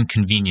amount of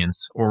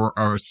inconvenience or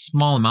a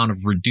small amount of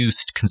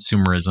reduced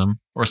consumerism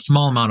or a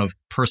small amount of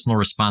personal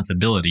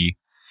responsibility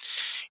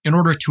in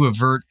order to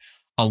avert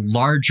a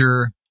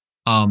larger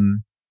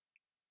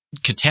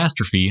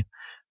catastrophe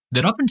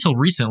that up until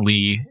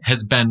recently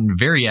has been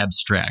very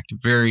abstract,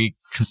 very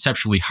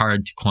conceptually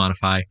hard to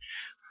quantify,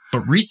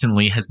 but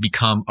recently has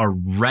become a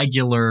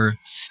regular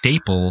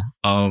staple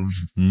of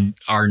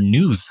our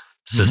news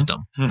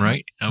system,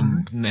 right?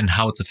 And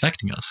how it's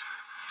affecting us.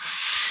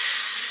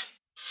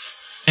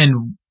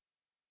 And,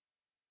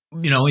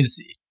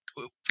 is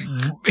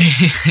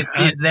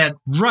that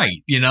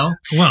right,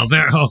 Well,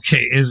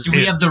 okay. Do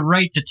we have the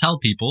right to tell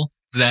people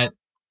that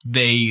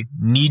they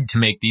need to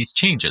make these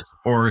changes?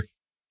 Or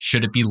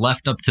should it be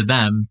left up to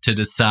them to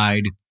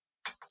decide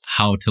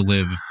how to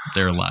live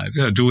their lives?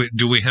 Yeah,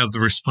 do we have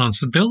the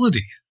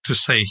responsibility to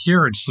say,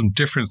 here are some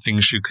different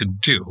things you could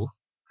do?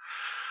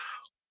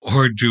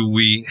 Or do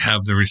we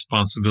have the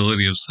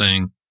responsibility of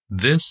saying,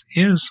 this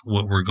is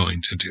what we're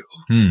going to do?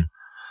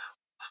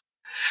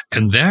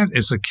 And that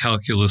is a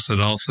calculus that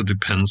also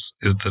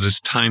that is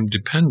time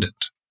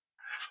dependent.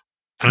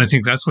 And I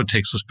think that's what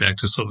takes us back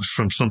to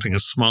from something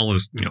as small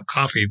as,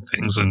 coffee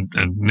things and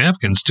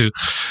napkins to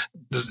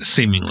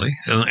seemingly,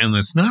 and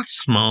it's not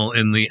small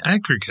in the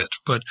aggregate,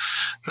 but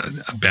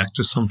back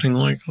to something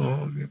like,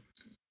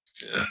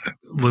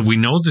 we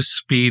know the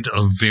speed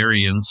of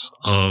variance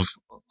of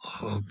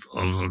a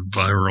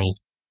viral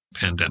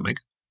pandemic.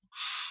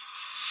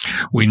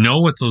 We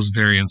know what those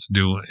variants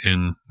do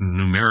in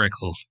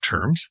numerical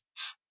terms.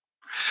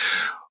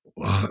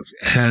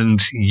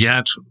 And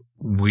yet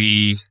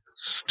we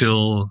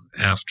still,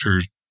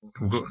 after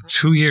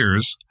 2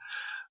 years,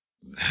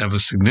 have a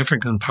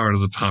significant part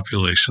of the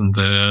population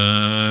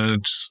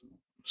that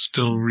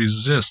still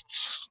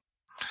resists.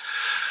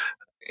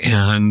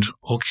 And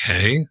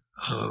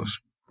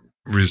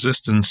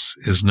resistance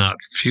is not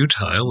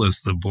futile,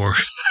 as the Borg,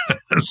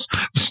 as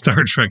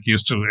Star Trek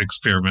used to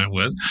experiment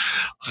with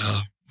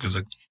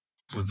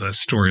that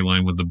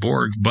storyline with the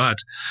Borg, but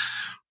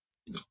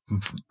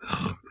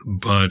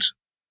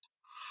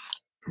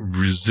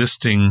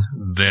resisting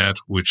that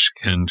which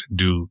can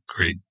do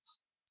great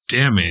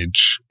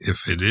damage,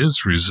 if it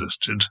is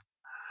resisted,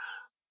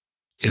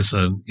 is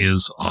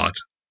odd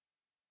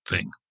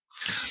thing.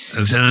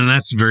 And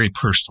that's very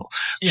personal.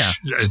 Yeah.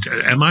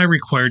 Am I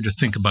required to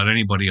think about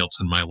anybody else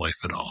in my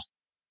life at all?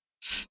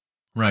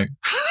 Right.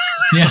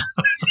 Yeah.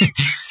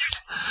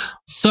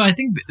 So I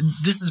think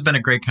this has been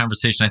a great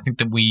conversation. I think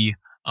that we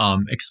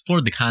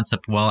explored the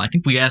concept well. I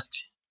think we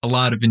asked a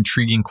lot of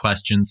intriguing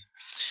questions.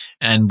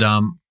 And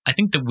I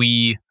think that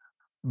we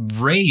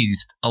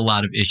raised a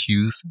lot of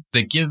issues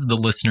that give the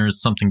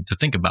listeners something to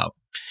think about.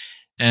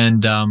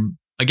 And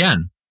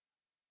again,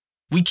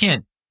 we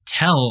can't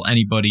tell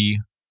anybody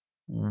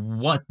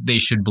what they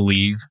should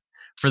believe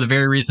for the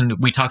very reason that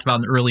we talked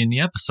about early in the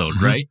episode,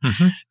 Mm-hmm. right?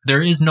 Mm-hmm.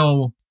 There is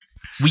no,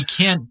 we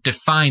can't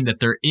define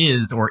that there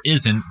is or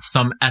isn't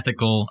some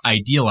ethical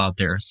ideal out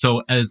there.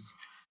 So as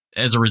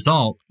a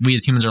result, we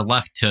as humans are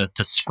left to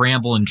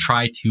scramble and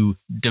try to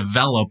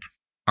develop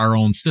our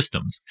own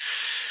systems.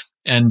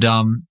 And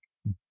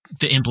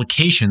the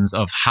implications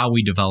of how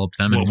we develop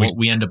them and what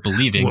we end up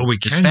believing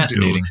is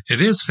fascinating. It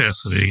is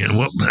fascinating. And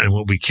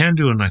what we can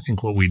do, and I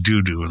think what we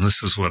do, and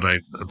this is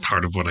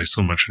part of what I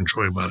so much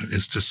enjoy about it,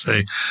 is to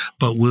say,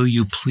 but will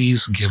you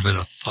please give it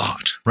a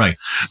thought? Right.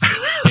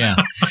 Yeah.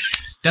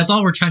 That's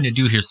all we're trying to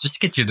do here is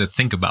just get you to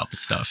think about the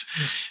stuff.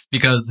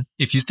 Because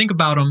if you think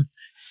about them,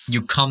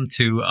 you'll come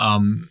to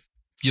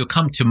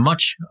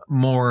much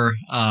more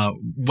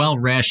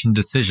well-rationed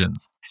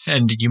decisions.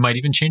 And you might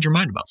even change your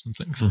mind about some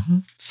things. Mm-hmm.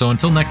 So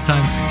until next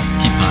time,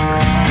 keep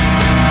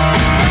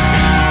pondering.